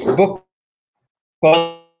a book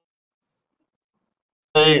called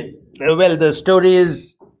well, the story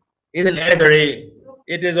is an allegory.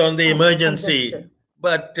 It is on the emergency, Understood.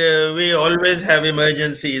 but we always have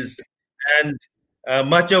emergencies, and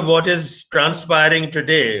much of what is transpiring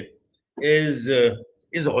today is uh,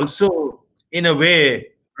 is also, in a way,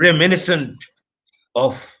 reminiscent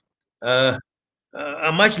of uh,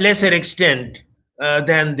 a much lesser extent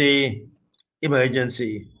than the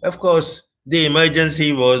emergency. Of course, the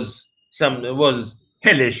emergency was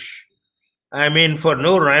hellish. I mean, for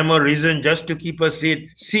no rhyme or reason, just to keep a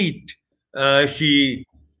seat, she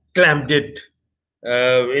clamped it.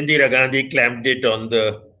 Indira Gandhi clamped it on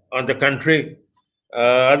the country.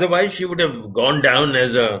 Otherwise, she would have gone down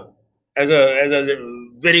as a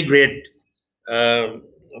very great uh,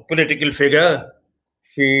 political figure.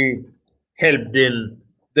 She helped in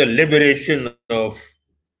the liberation of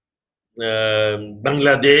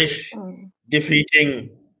Bangladesh, Mm, defeating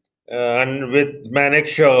and with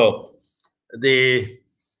Manekshaw the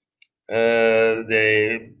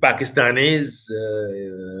the Pakistanis,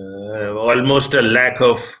 almost a lack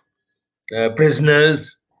of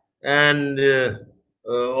prisoners, and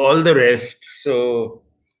all the rest. So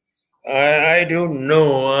I don't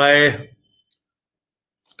know.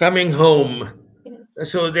 Coming home.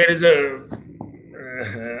 yes. So there is a.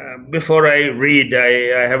 Before I read,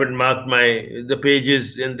 I haven't marked the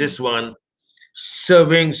pages in this one.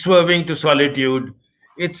 swerving to solitude.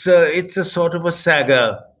 It's a sort of a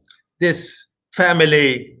saga. This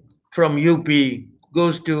family from UP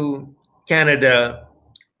goes to Canada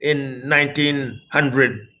in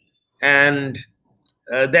 1900, and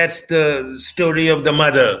that's the story of the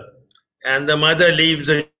mother. And the mother leaves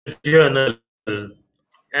a journal,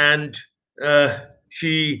 and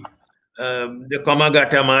she the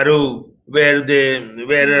Komagata Maru, where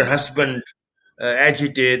her husband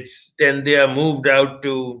agitates. Then they are moved out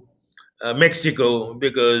to Mexico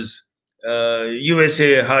because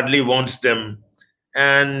USA hardly wants them,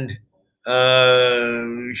 and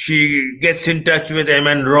she gets in touch with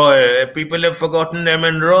M. Roy. People have forgotten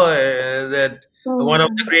M. Roy, that one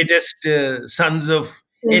of the greatest sons of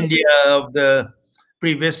India of the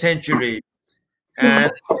previous century,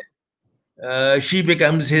 and she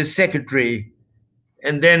becomes his secretary.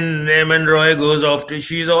 And then Eamon Roy goes off to.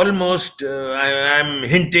 She's almost. I'm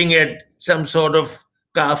hinting at some sort of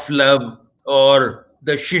calf love, or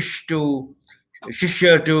the shishya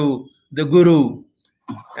to the guru,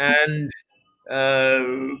 and uh,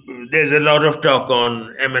 there's a lot of talk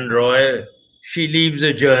on Eamon Roy. She leaves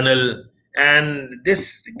a journal, and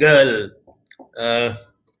this girl, uh,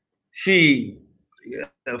 she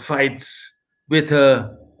fights with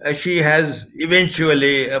her. She has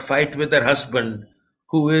eventually a fight with her husband,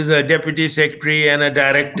 who is a deputy secretary and a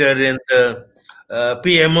director in the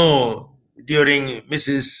PMO during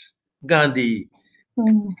Mrs. Gandhi.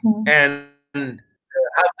 And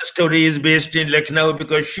half the story is based in Lucknow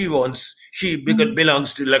because she because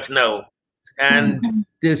belongs to Lucknow. And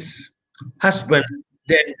this husband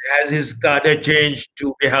then has his cadre changed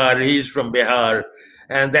to Bihar. He's from Bihar,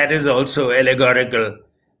 and that is also allegorical.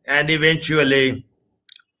 And eventually,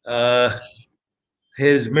 uh,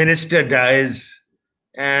 his minister dies,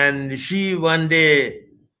 and she one day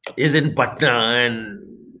is in Patna and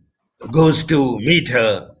goes to meet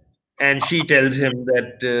her, and she tells him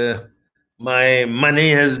that my money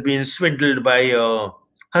has been swindled by your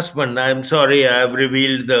husband. I'm sorry, I've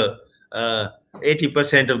revealed the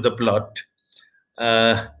 80% of the plot.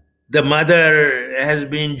 Uh, the mother has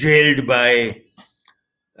been jailed by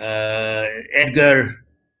Edgar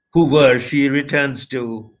Hoover. She returns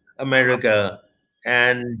to America,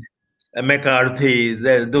 and McCarthy.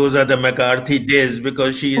 Those are the McCarthy days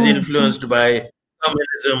because she is influenced by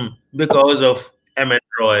communism because of M. N.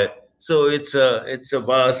 Roy. So it's a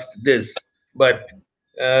vast this, but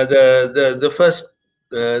the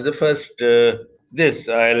first this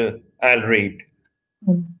I'll read.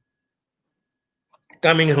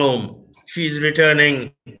 Coming home, she's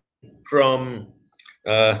returning from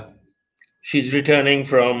uh,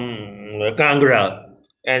 Kangra,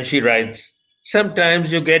 and she writes,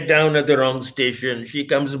 sometimes you get down at the wrong station. She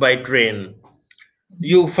comes by train.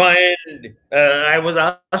 You find, I was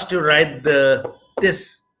asked to write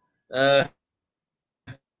this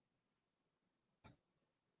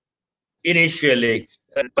initially.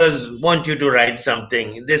 Want you to write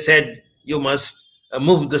something. They said you must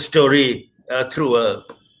move the story through a.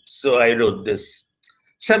 So I wrote this.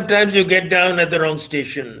 Sometimes you get down at the wrong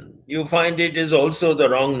station. You find it is also the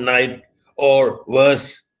wrong night, or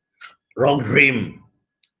worse, wrong dream.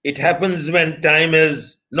 It happens when time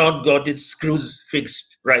has not got its screws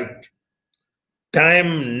fixed right.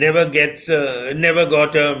 Time never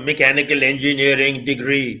got a mechanical engineering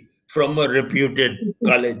degree from a reputed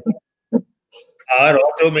college. Our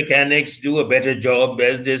auto mechanics do a better job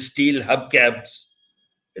as they steal hubcaps,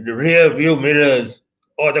 the rear view mirrors,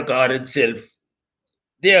 or the car itself.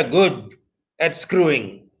 They are good at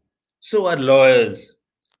screwing. So are lawyers.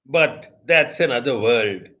 But that's another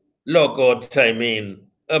world. Law courts, I mean,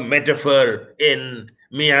 a metaphor in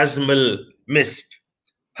miasmal mist.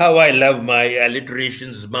 How I love my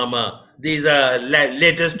alliterations, Mama. These are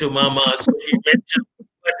letters to Mama. So she mentioned,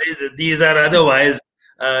 but these are otherwise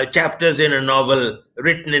chapters in a novel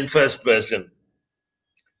written in first person.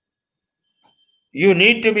 You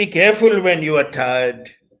need to be careful when you are tired,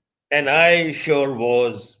 and I sure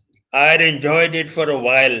was. I'd enjoyed it for a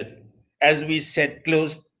while as we set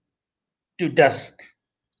close to dusk.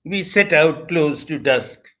 We set out close to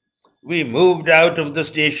dusk. We moved out of the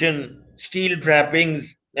station, steel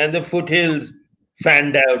trappings and the foothills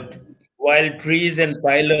fanned out, while trees and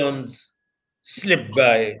pylons slipped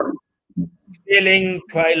by. Feeling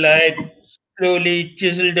twilight slowly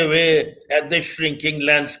chiseled away at the shrinking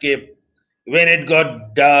landscape. When it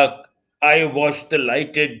got dark, I watched the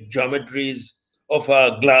lighted geometries of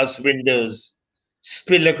our glass windows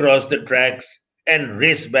spill across the tracks and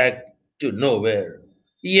race back to nowhere.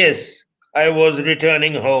 Yes, I was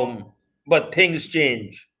returning home, but things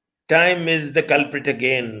change. Time is the culprit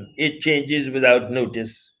again. It changes without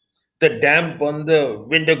notice. The damp on the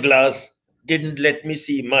window glass didn't let me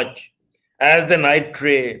see much. As the night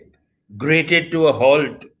tray grated to a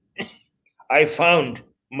halt, I found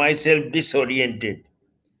myself disoriented.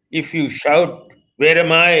 If you shout, "Where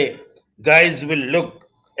am I?" guys will look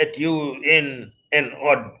at you in an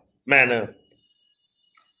odd manner.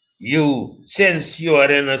 You sense you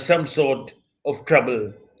are in some sort of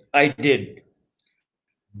trouble. I did.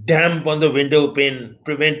 Damp on the window pane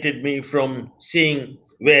prevented me from seeing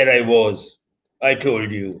where I was. I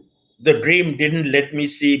told you. The dream didn't let me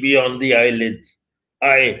see beyond the eyelids.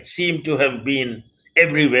 I seemed to have been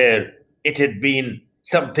everywhere. It had been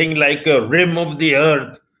something like a rim of the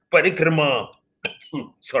earth, parikrama.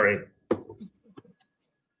 Sorry.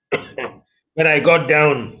 When I got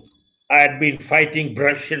down, I had been fighting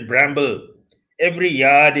brush and bramble every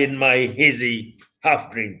yard in my hazy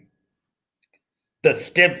half dream. The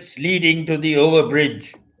steps leading to the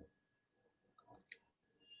overbridge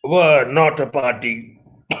were not a party.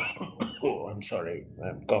 Oh, I'm sorry,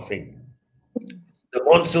 I'm coughing. The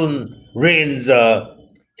monsoon rains are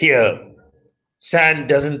here. Sand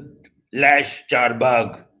doesn't lash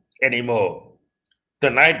Charbagh anymore. The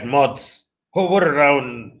night moths hover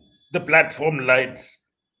around the platform lights.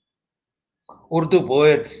 Urdu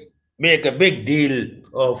poets make a big deal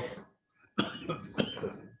of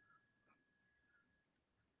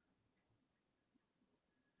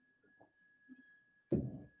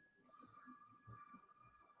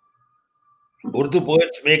Urdu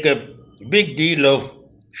poets make a big deal of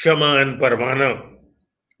Shama and Parvana,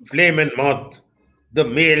 flame and moth, the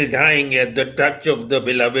male dying at the touch of the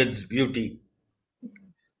beloved's beauty.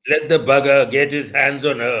 Let the bugger get his hands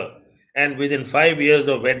on her, and within 5 years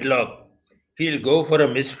of wedlock, he'll go for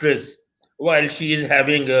a mistress while she is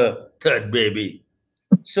having a third baby.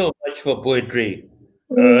 So much for poetry,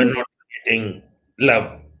 not forgetting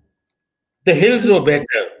love. The hills were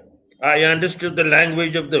better. I understood the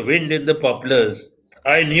language of the wind in the poplars.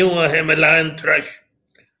 I knew a Himalayan thrush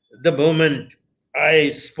the moment I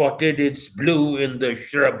spotted its blue in the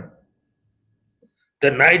shrub. The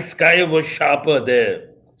night sky was sharper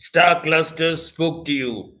there. Star clusters spoke to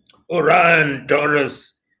you. Orion,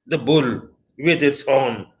 Taurus, the bull with its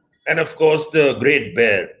horn, and of course the great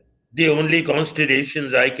bear, the only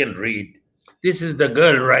constellations I can read. This is the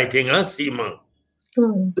girl writing, Seema.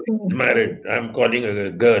 She's married. I'm calling her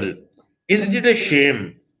a girl. Isn't it a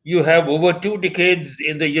shame? You have over 2 decades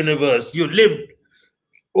in the universe. You lived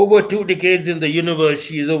over 2 decades in the universe.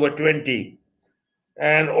 She is over 20.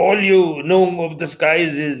 And all you know of the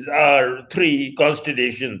skies are three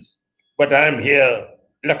constellations. But I'm here.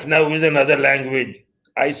 Lucknow is another language.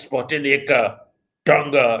 I spotted Eka,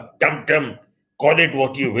 Tonga, Tum Tum, call it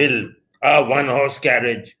what you will, a one horse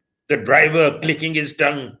carriage. The driver clicking his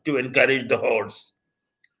tongue to encourage the horse.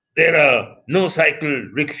 There are no cycle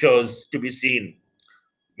rickshaws to be seen.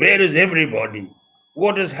 Where is everybody?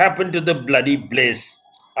 What has happened to the bloody place?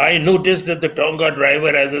 I noticed that the Tonga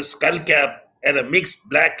driver has a skull cap and a mixed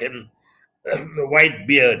black and white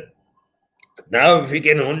beard. Now, if we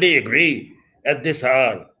can only agree at this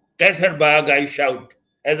hour, Kaisar Bagh, I shout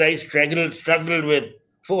as I struggle with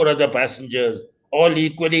 4 other passengers, all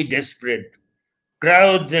equally desperate.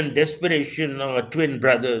 Crowds and desperation are twin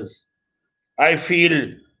brothers. I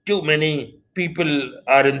feel too many people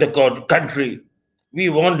are in the country. We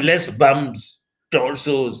want less bums,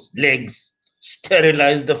 torsos, legs,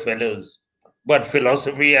 sterilize the fellows. But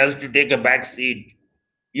philosophy has to take a back seat.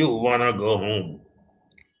 You wanna go home.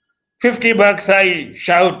 $50, I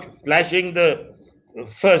shout, flashing the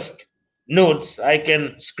first notes I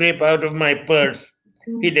can scrape out of my purse.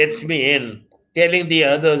 He lets me in, telling the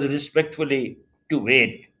others respectfully to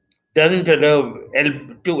wait. Doesn't allow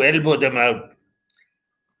to elbow them out.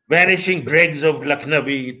 Vanishing dregs of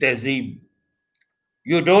Lucknowi Tehzeeb.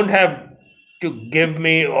 You don't have to give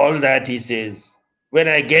me all that, he says. When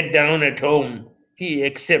I get down at home, he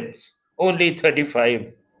accepts only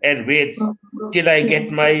 35 and waits till I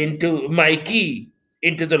get my key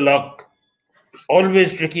into the lock.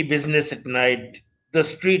 Always tricky business at night. The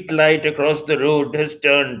street light across the road has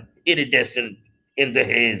turned iridescent in the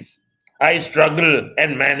haze. I struggle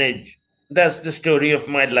and manage. That's the story of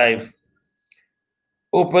my life.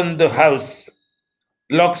 Open the house.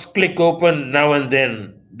 Locks click open now and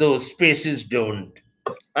then, though spaces don't.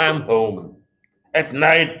 I'm home. At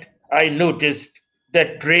night, I noticed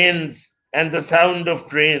that trains and the sound of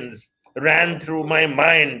trains ran through my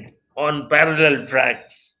mind on parallel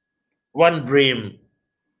tracks. One dream,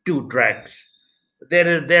 2 tracks.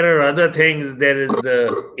 There are other things. There is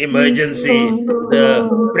the emergency, the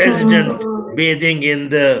president bathing in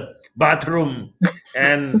the bathroom,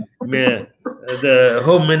 and the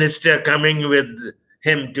home minister coming with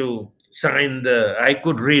him to sign the. I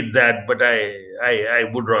could read that, but I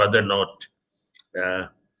would rather not. Uh,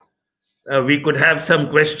 we could have some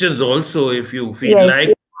questions also if you feel Yes, like.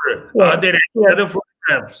 Are yes, there any yes. other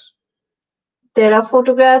photographs? There are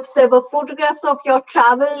photographs. There were photographs of your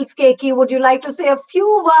travels, Keki. Would you like to say a few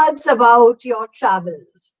words about your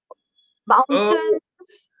travels? Oh,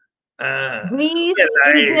 Mountains, Greece, well,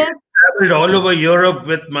 I Egypt. traveled all over Europe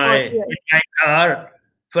with Oh, my yes. in my car.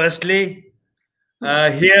 Firstly,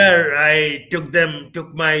 Hmm. here I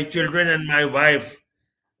took my children and my wife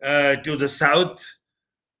to the south.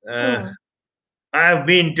 Uh, Hmm. I've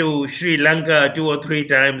been to Sri Lanka 2 or 3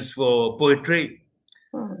 times for poetry.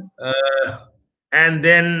 Hmm. Uh, and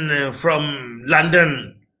then from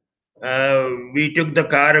London, we took the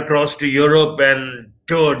car across to Europe and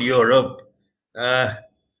toured Europe. Uh,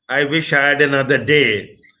 I wish I had another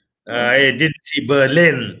day. I didn't see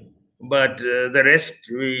Berlin, but the rest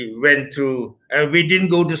we went through. We didn't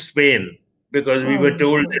go to Spain because we were Hmm.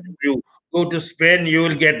 told that if you go to Spain, you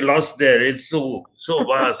will get lost there. It's so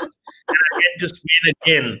vast. And I went to Spain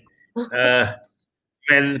again. Uh,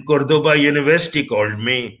 when Cordoba University called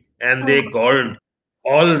me, and they called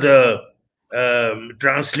all the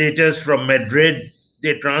translators from Madrid.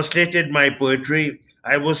 They translated my poetry.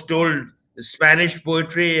 I was told Spanish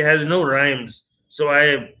poetry has no rhymes, so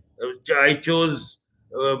I chose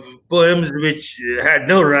poems which had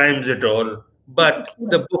no rhymes at all. But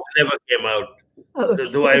the book never came out.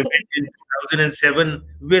 Though I Okay. went in 2007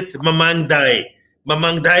 with Mamang Dai.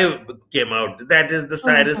 Mamang Dai came out. That is the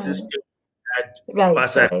Cyrus Mhm. system at Right,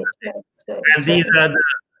 Pasar. right, right, And these right.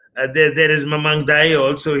 are there is Mamang Dai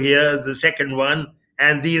also here, the second one.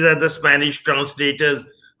 And these are the Spanish translators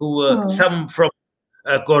who were Hmm. some from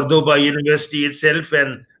Cordoba University itself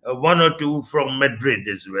and one or two from Madrid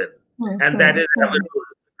as well. And that is Averroes,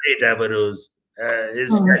 great Averroes,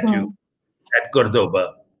 his statue at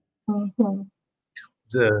Cordoba.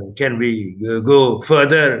 Can we go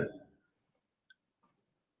further?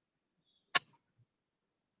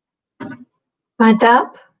 Madam,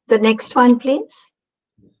 the next one, please.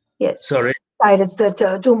 Yes. Sorry. Cyrus, the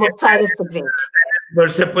tomb of Cyrus the Great.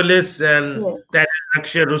 Persepolis and Yes. that is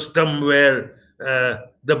Akshay Rustam, where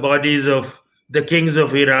the bodies of the kings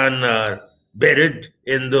of Iran are buried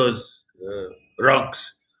in those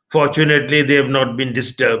rocks. Fortunately, they have not been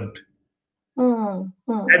disturbed.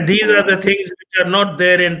 And these are the things which are not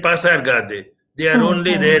there in Pasargade. They are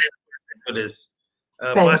only there in Persepolis.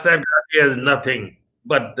 Right. Pasargade has nothing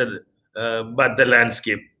but the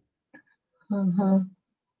landscape.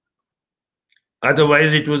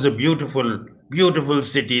 Otherwise, it was a beautiful, beautiful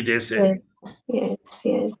city, they say. Yes,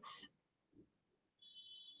 yes.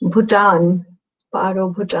 Bhutan,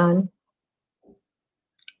 Paro, Bhutan.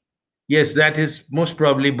 Yes, that is most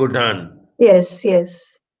probably Bhutan. Yes, yes.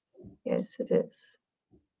 Yes, it is.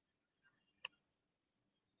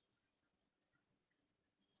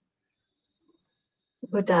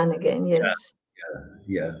 Bhutan again, yes.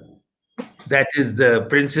 Yeah. That is the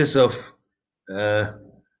princess of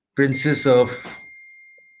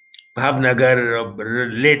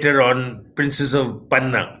Bhavnagar, later on princess of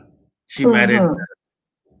Panna. She married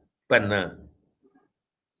Panna.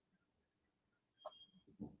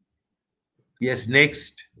 Yes,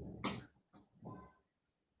 next.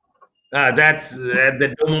 That's at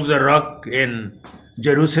the Dome of the Rock in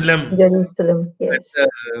Jerusalem. Jerusalem, yes. That's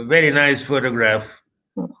a very nice photograph.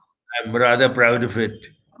 I'm rather proud of it.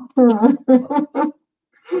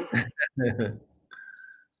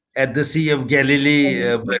 At the Sea of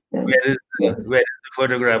Galilee, but where is the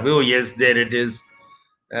photograph? Oh, yes, there it is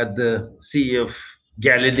at the Sea of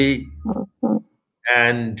Galilee.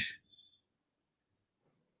 And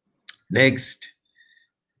next,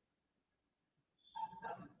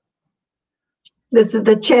 This is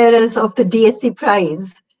the chairs of the DSC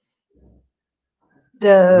Prize,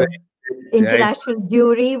 the international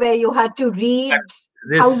jury where you had to read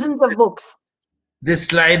thousands of books. This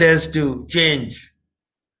slide has to change.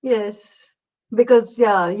 Yes, because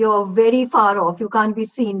yeah, you're very far off. You can't be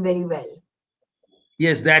seen very well.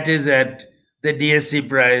 Yes, that is at the DSC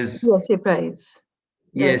Prize. DSC Prize.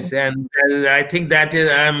 Yes, and I think that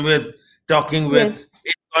is I'm talking with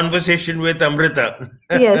in conversation with Amrita.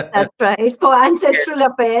 Yes, that's right. For ancestral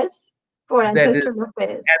affairs. For That is ancestral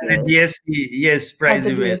affairs. at the DSC, yes, At prize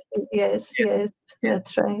the event. DSC. Yes, yes,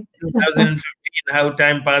 that's right. 2015, how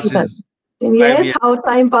time passes. 5 Yes, years. how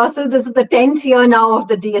time passes. This is the 10th year now of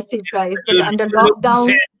the DSC Prize, but You under look the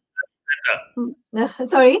lockdown. same,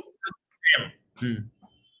 Sorry?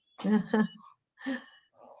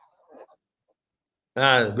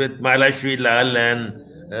 With Malashri Lal and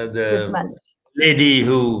the lady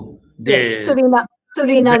who they Yes,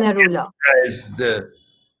 Surina Narula. Prize, the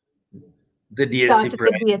DSC Started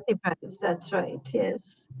prize. the DSC prize. That's right.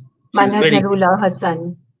 Yes. She was Manat very Narula, her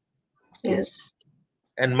son. yes.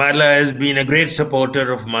 And Mala has been a great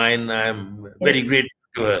supporter of mine. I'm very Yes. grateful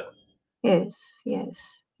to her. Yes. Yes.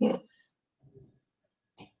 Yes.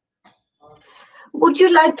 Would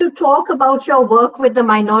you like to talk about your work with the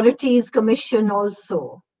Minorities Commission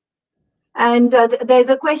also? And there's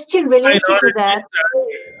a question related to that.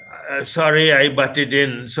 Sorry, I butted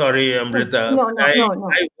in. Sorry, Amrita. No, no, no, no.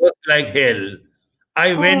 I worked like hell.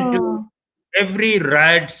 I went to Mm, every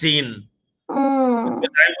riot scene. mm,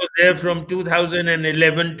 I was there from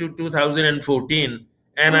 2011 to 2014,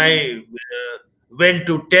 and I went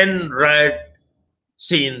to 10 riot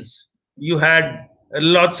scenes. You had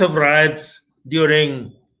lots of riots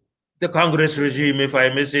during the Congress regime, if I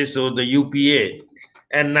may say so, the UPA.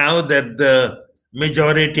 And now that the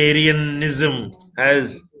majoritarianism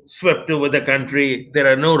has swept over the country,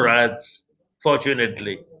 there are no riots,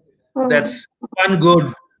 fortunately. mm, That's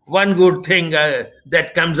one good thing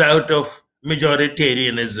that comes out of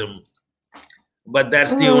majoritarianism. But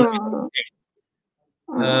that's the only mm, thing.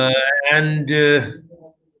 mm. And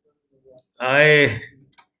I,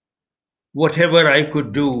 whatever I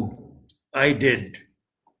could do, I did.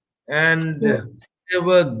 And Yes. there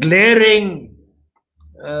were glaring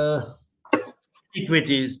uh,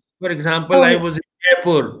 equities. For example, I Oh, was in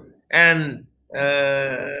Jaipur, and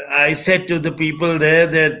I said to the people there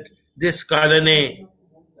that this colony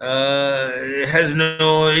has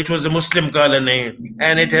no, it was a Muslim colony,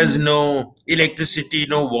 and it has no electricity,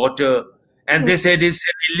 no water. And they said it's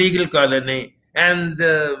an illegal colony. And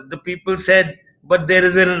the people said, but there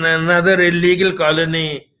is another illegal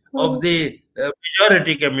colony of mm, the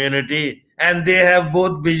majority community, and they have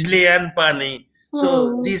both bijli and pani. So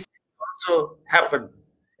mm. these also happened,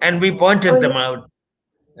 and we Oh, pointed them yeah. out.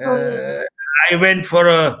 Oh, yeah. Uh, I went for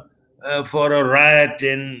a riot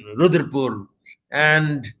in Rudrapur,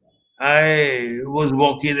 and I was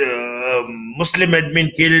walking. A Muslim had been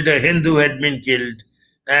killed, a Hindu had been killed,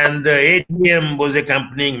 and the ADM was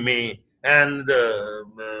accompanying me, and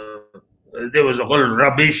there was a whole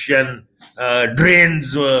rubbish, and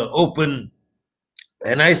drains were open,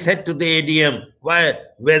 and I said to the ADM, why,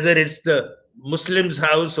 whether it's the Muslim's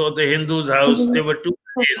house or the Hindu's house, Mhm. there were two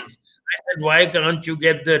drains. I said, why can't you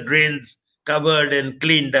get the drains covered and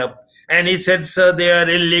cleaned up? And he said, sir, they are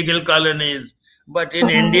illegal colonies. But in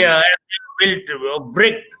Mhm. India, they built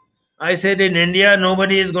brick. I said, in India,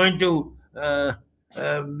 nobody is going to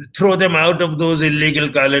throw them out of those illegal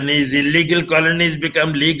colonies. Illegal colonies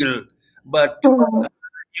become legal. But Mhm.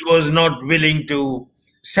 he was not willing to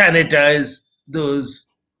sanitize those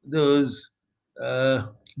those uh,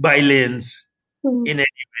 bylanes Mhm. in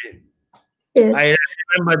any way. I Yes.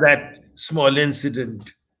 remember that small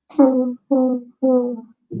incident, Mhm. Mhm.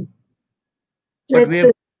 but we Let's are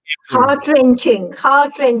say grateful. heart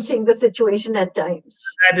wrenching the situation at times.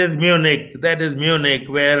 That is Munich. That is Munich,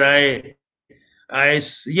 where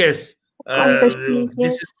yes, On Kashmir,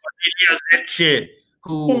 this is yes, Cornelius Lecce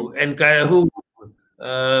yes. who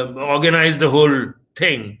organized the whole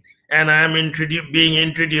thing, and I am being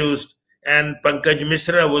introduced, and Pankaj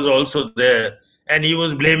Misra was also there, and he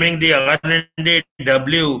was blaming the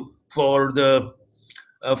RNDW for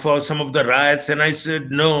some of the riots, and I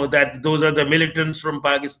said no, that those are the militants from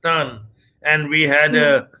Pakistan, and we had Mm,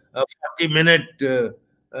 a 40-minute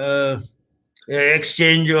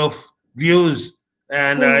exchange of views,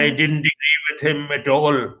 and I mm, didn't agree with him at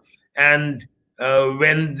all. And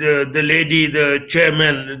when the lady, the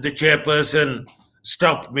chairman, the chairperson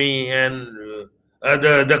stopped me, and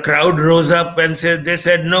the crowd rose up and said, they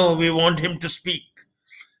said, no, we want him to speak.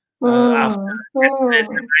 After mm, that, I said,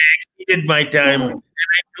 mm, I exceeded my time, and mm,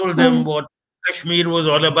 I told them mm. what Kashmir was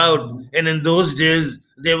all about. And in those days,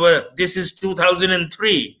 this is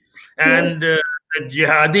 2003, Yes. and the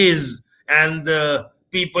jihadis and the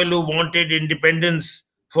people who wanted independence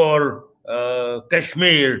for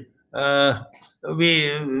Kashmir, we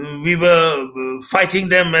we were fighting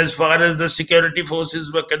them as far as the security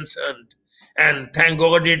forces were concerned. And thank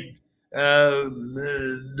God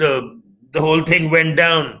the whole thing went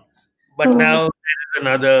down. But Mm. now there is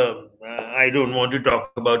another. I don't want to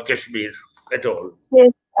talk about Kashmir at all. Yes,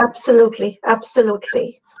 absolutely,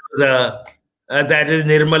 absolutely. That is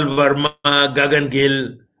Nirmal Verma, Gagan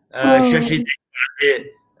Gill, Shashi Mm, Deshpande,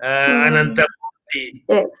 Ananta mm. Murthy.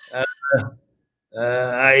 Yes,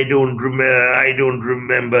 Uh, I don't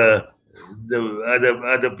remember the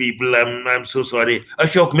other people. I'm so sorry.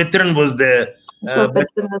 Ashok Mitran was there, but Shobhit,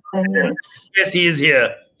 yes, yes, he is here.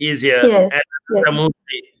 He is here. yes, And yes, Ananta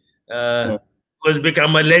Murthy yes. who has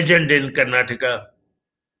become a legend in Karnataka.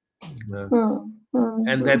 Uh, Mm.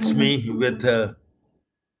 And that's me with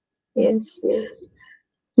Yes.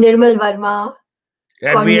 Nirmal Verma,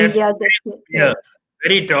 and we had Cornelia. beer,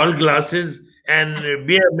 very tall glasses, and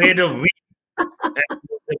beer made of wheat. And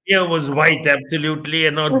the beer was white, absolutely,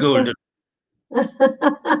 and not golden. And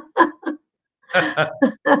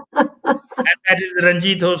that is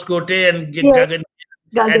Ranjit Hoskote and Yes, Gagan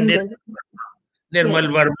and Gagan. Nirmal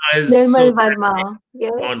Yes. Verma is so Nirmal Verma.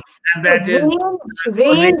 Yes. on. And So that is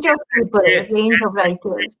range of people, range of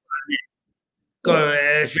writers.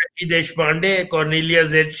 Shashi Deshpande, Cornelia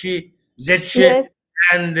Zetsche, Yes.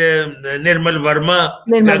 and Nirmal Verma,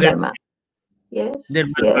 Nirmal Gagan Verma. Yes.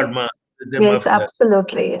 Nirmal Yes. Verma, the Yes, muffler.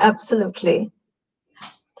 absolutely.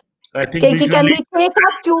 I think we Keki, should can leave. we take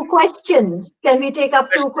up two questions? Can we take up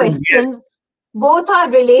two Yes. questions? Both are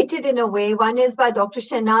related in a way. One is by Dr.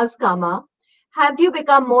 Shanaz Kama. Have you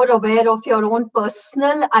become more aware of your own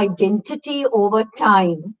personal identity over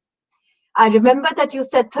time? I remember that you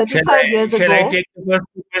said 35 years Shall I ago. take the first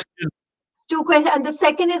two questions? Two questions. And the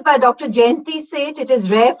second is by Dr. Jayanti Seth. It is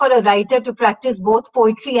rare for a writer to practice both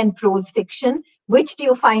poetry and prose fiction. Which do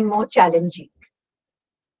you find more challenging?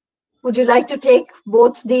 Would you like to take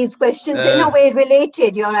both these questions in a way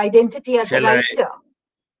related, your identity as a Shall I? writer?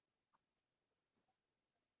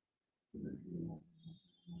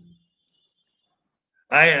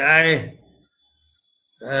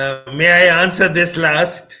 May I answer this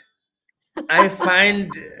last? I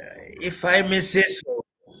find, if I may say so,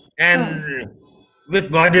 and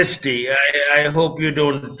with modesty, I hope you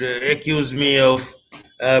don't accuse me of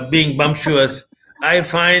being bumptious. I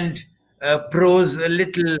find prose a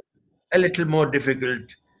little more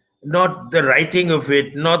difficult. Not the writing of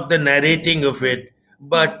it, not the narrating of it,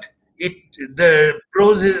 but it the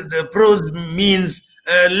prose means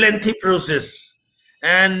a lengthy process,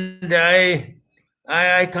 and I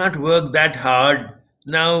can't work that hard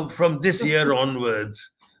now from this year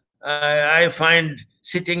onwards. I find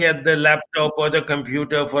sitting at the laptop or the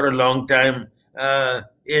computer for a long time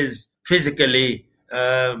is physically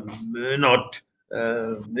not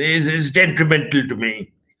is detrimental to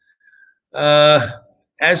me. Uh,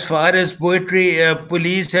 as far as poetry,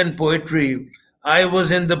 police and poetry, I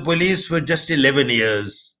was in the police for just 11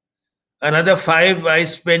 years. Another 5 I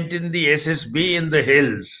spent in the SSB in the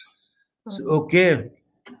hills. Okay.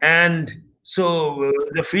 And so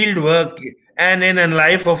the field work, and in a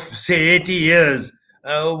life of, say, 80 years,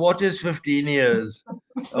 what is 15 years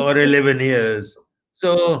or 11 years?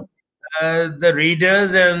 So the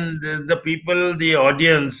readers and the people, the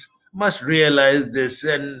audience, must realize this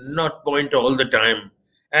and not point all the time.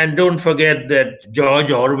 And don't forget that George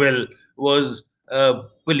Orwell was a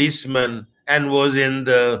policeman and was in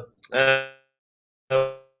the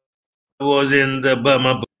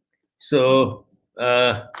Burma. So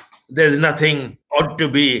there's nothing odd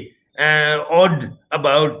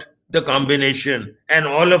about the combination, and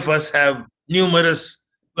all of us have numerous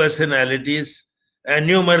personalities and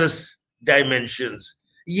numerous dimensions.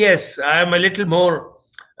 Yes, I am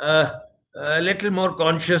uh, a little more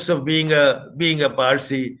conscious of being a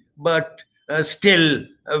Parsi, but still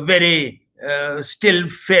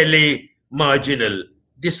fairly marginal,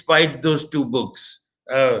 despite those two books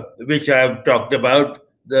which I have talked about,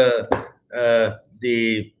 uh,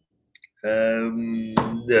 the um,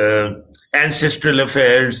 the ancestral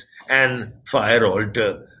affairs and fire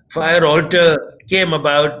altar. Fire altar came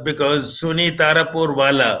about because Suni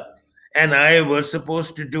Tarapurwala and I were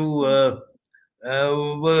supposed to do a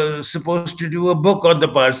book on the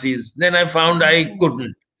Parsis. Then I found I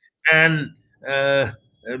couldn't, and uh,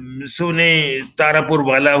 Sune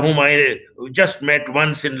Tarapurwala, whom I just met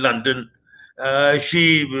once in London,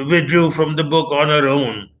 she withdrew from the book on her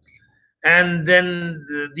own. And then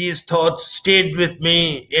these thoughts stayed with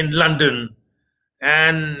me in London,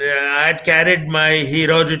 and I had carried my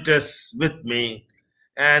Herodotus with me,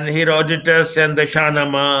 and Herodotus and the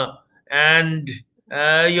Shahnameh, and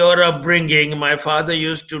your upbringing. My father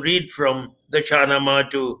used to read from the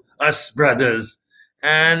Shahnameh to us brothers,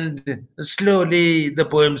 and slowly the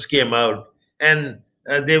poems came out, and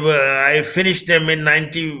they were. I finished them in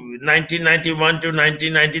 1991 to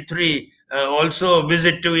 1993. Also, a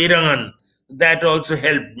visit to Iran that also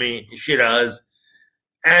helped me, Shiraz.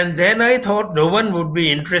 And then I thought no one would be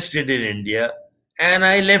interested in India, and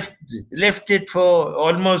I left it for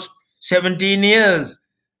almost 17 years.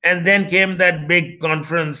 And then came that big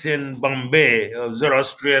conference in Bombay,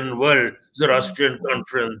 Zoroastrian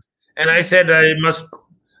conference, and I said I must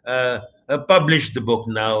publish the book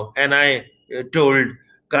now. And I told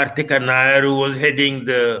Kartika Nair, who was heading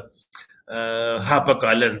the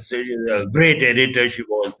HarperCollins, a great editor she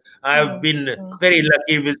was. I've been very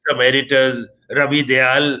lucky with some editors. Ravi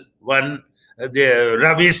Dayal, one, the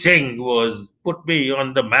Ravi Singh was put me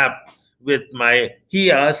on the map with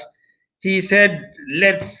he said,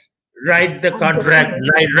 let's write the contract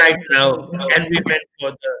right now. And we went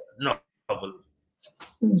for the novel.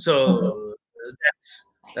 So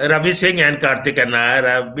that's Ravi Singh and Karthik and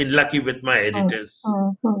I've been lucky with my editors.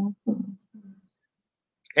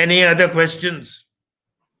 Any other questions?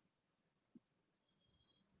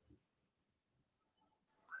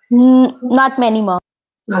 Not many more.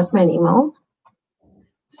 Not many more.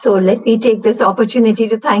 So let me take this opportunity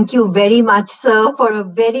to thank you very much, sir, for a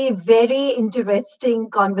very, very interesting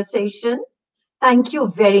conversation. Thank you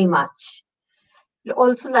very much. I'd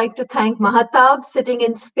also like to thank Mahatab sitting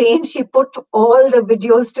in Spain. She put all the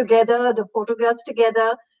videos together, the photographs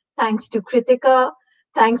together. Thanks to Kritika.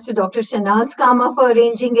 Thanks to Dr. Shanaz Kama for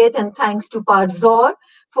arranging it. And thanks to Parzor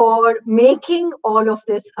for making all of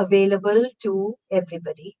this available to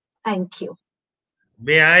everybody. Thank you.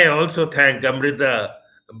 May I also thank Amrita,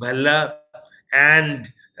 Bhalla,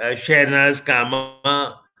 and Shahnaz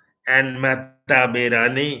Kama, and Mehta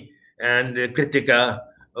Berani, and Kritika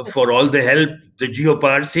for all the help, the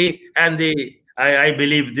Geoparsi, and I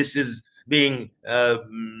believe this is being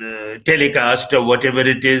telecast or whatever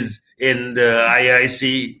it is in the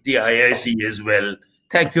IIC as well.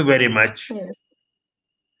 Thank you very much. Yes.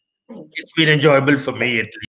 Thank you. It's been enjoyable for me at least.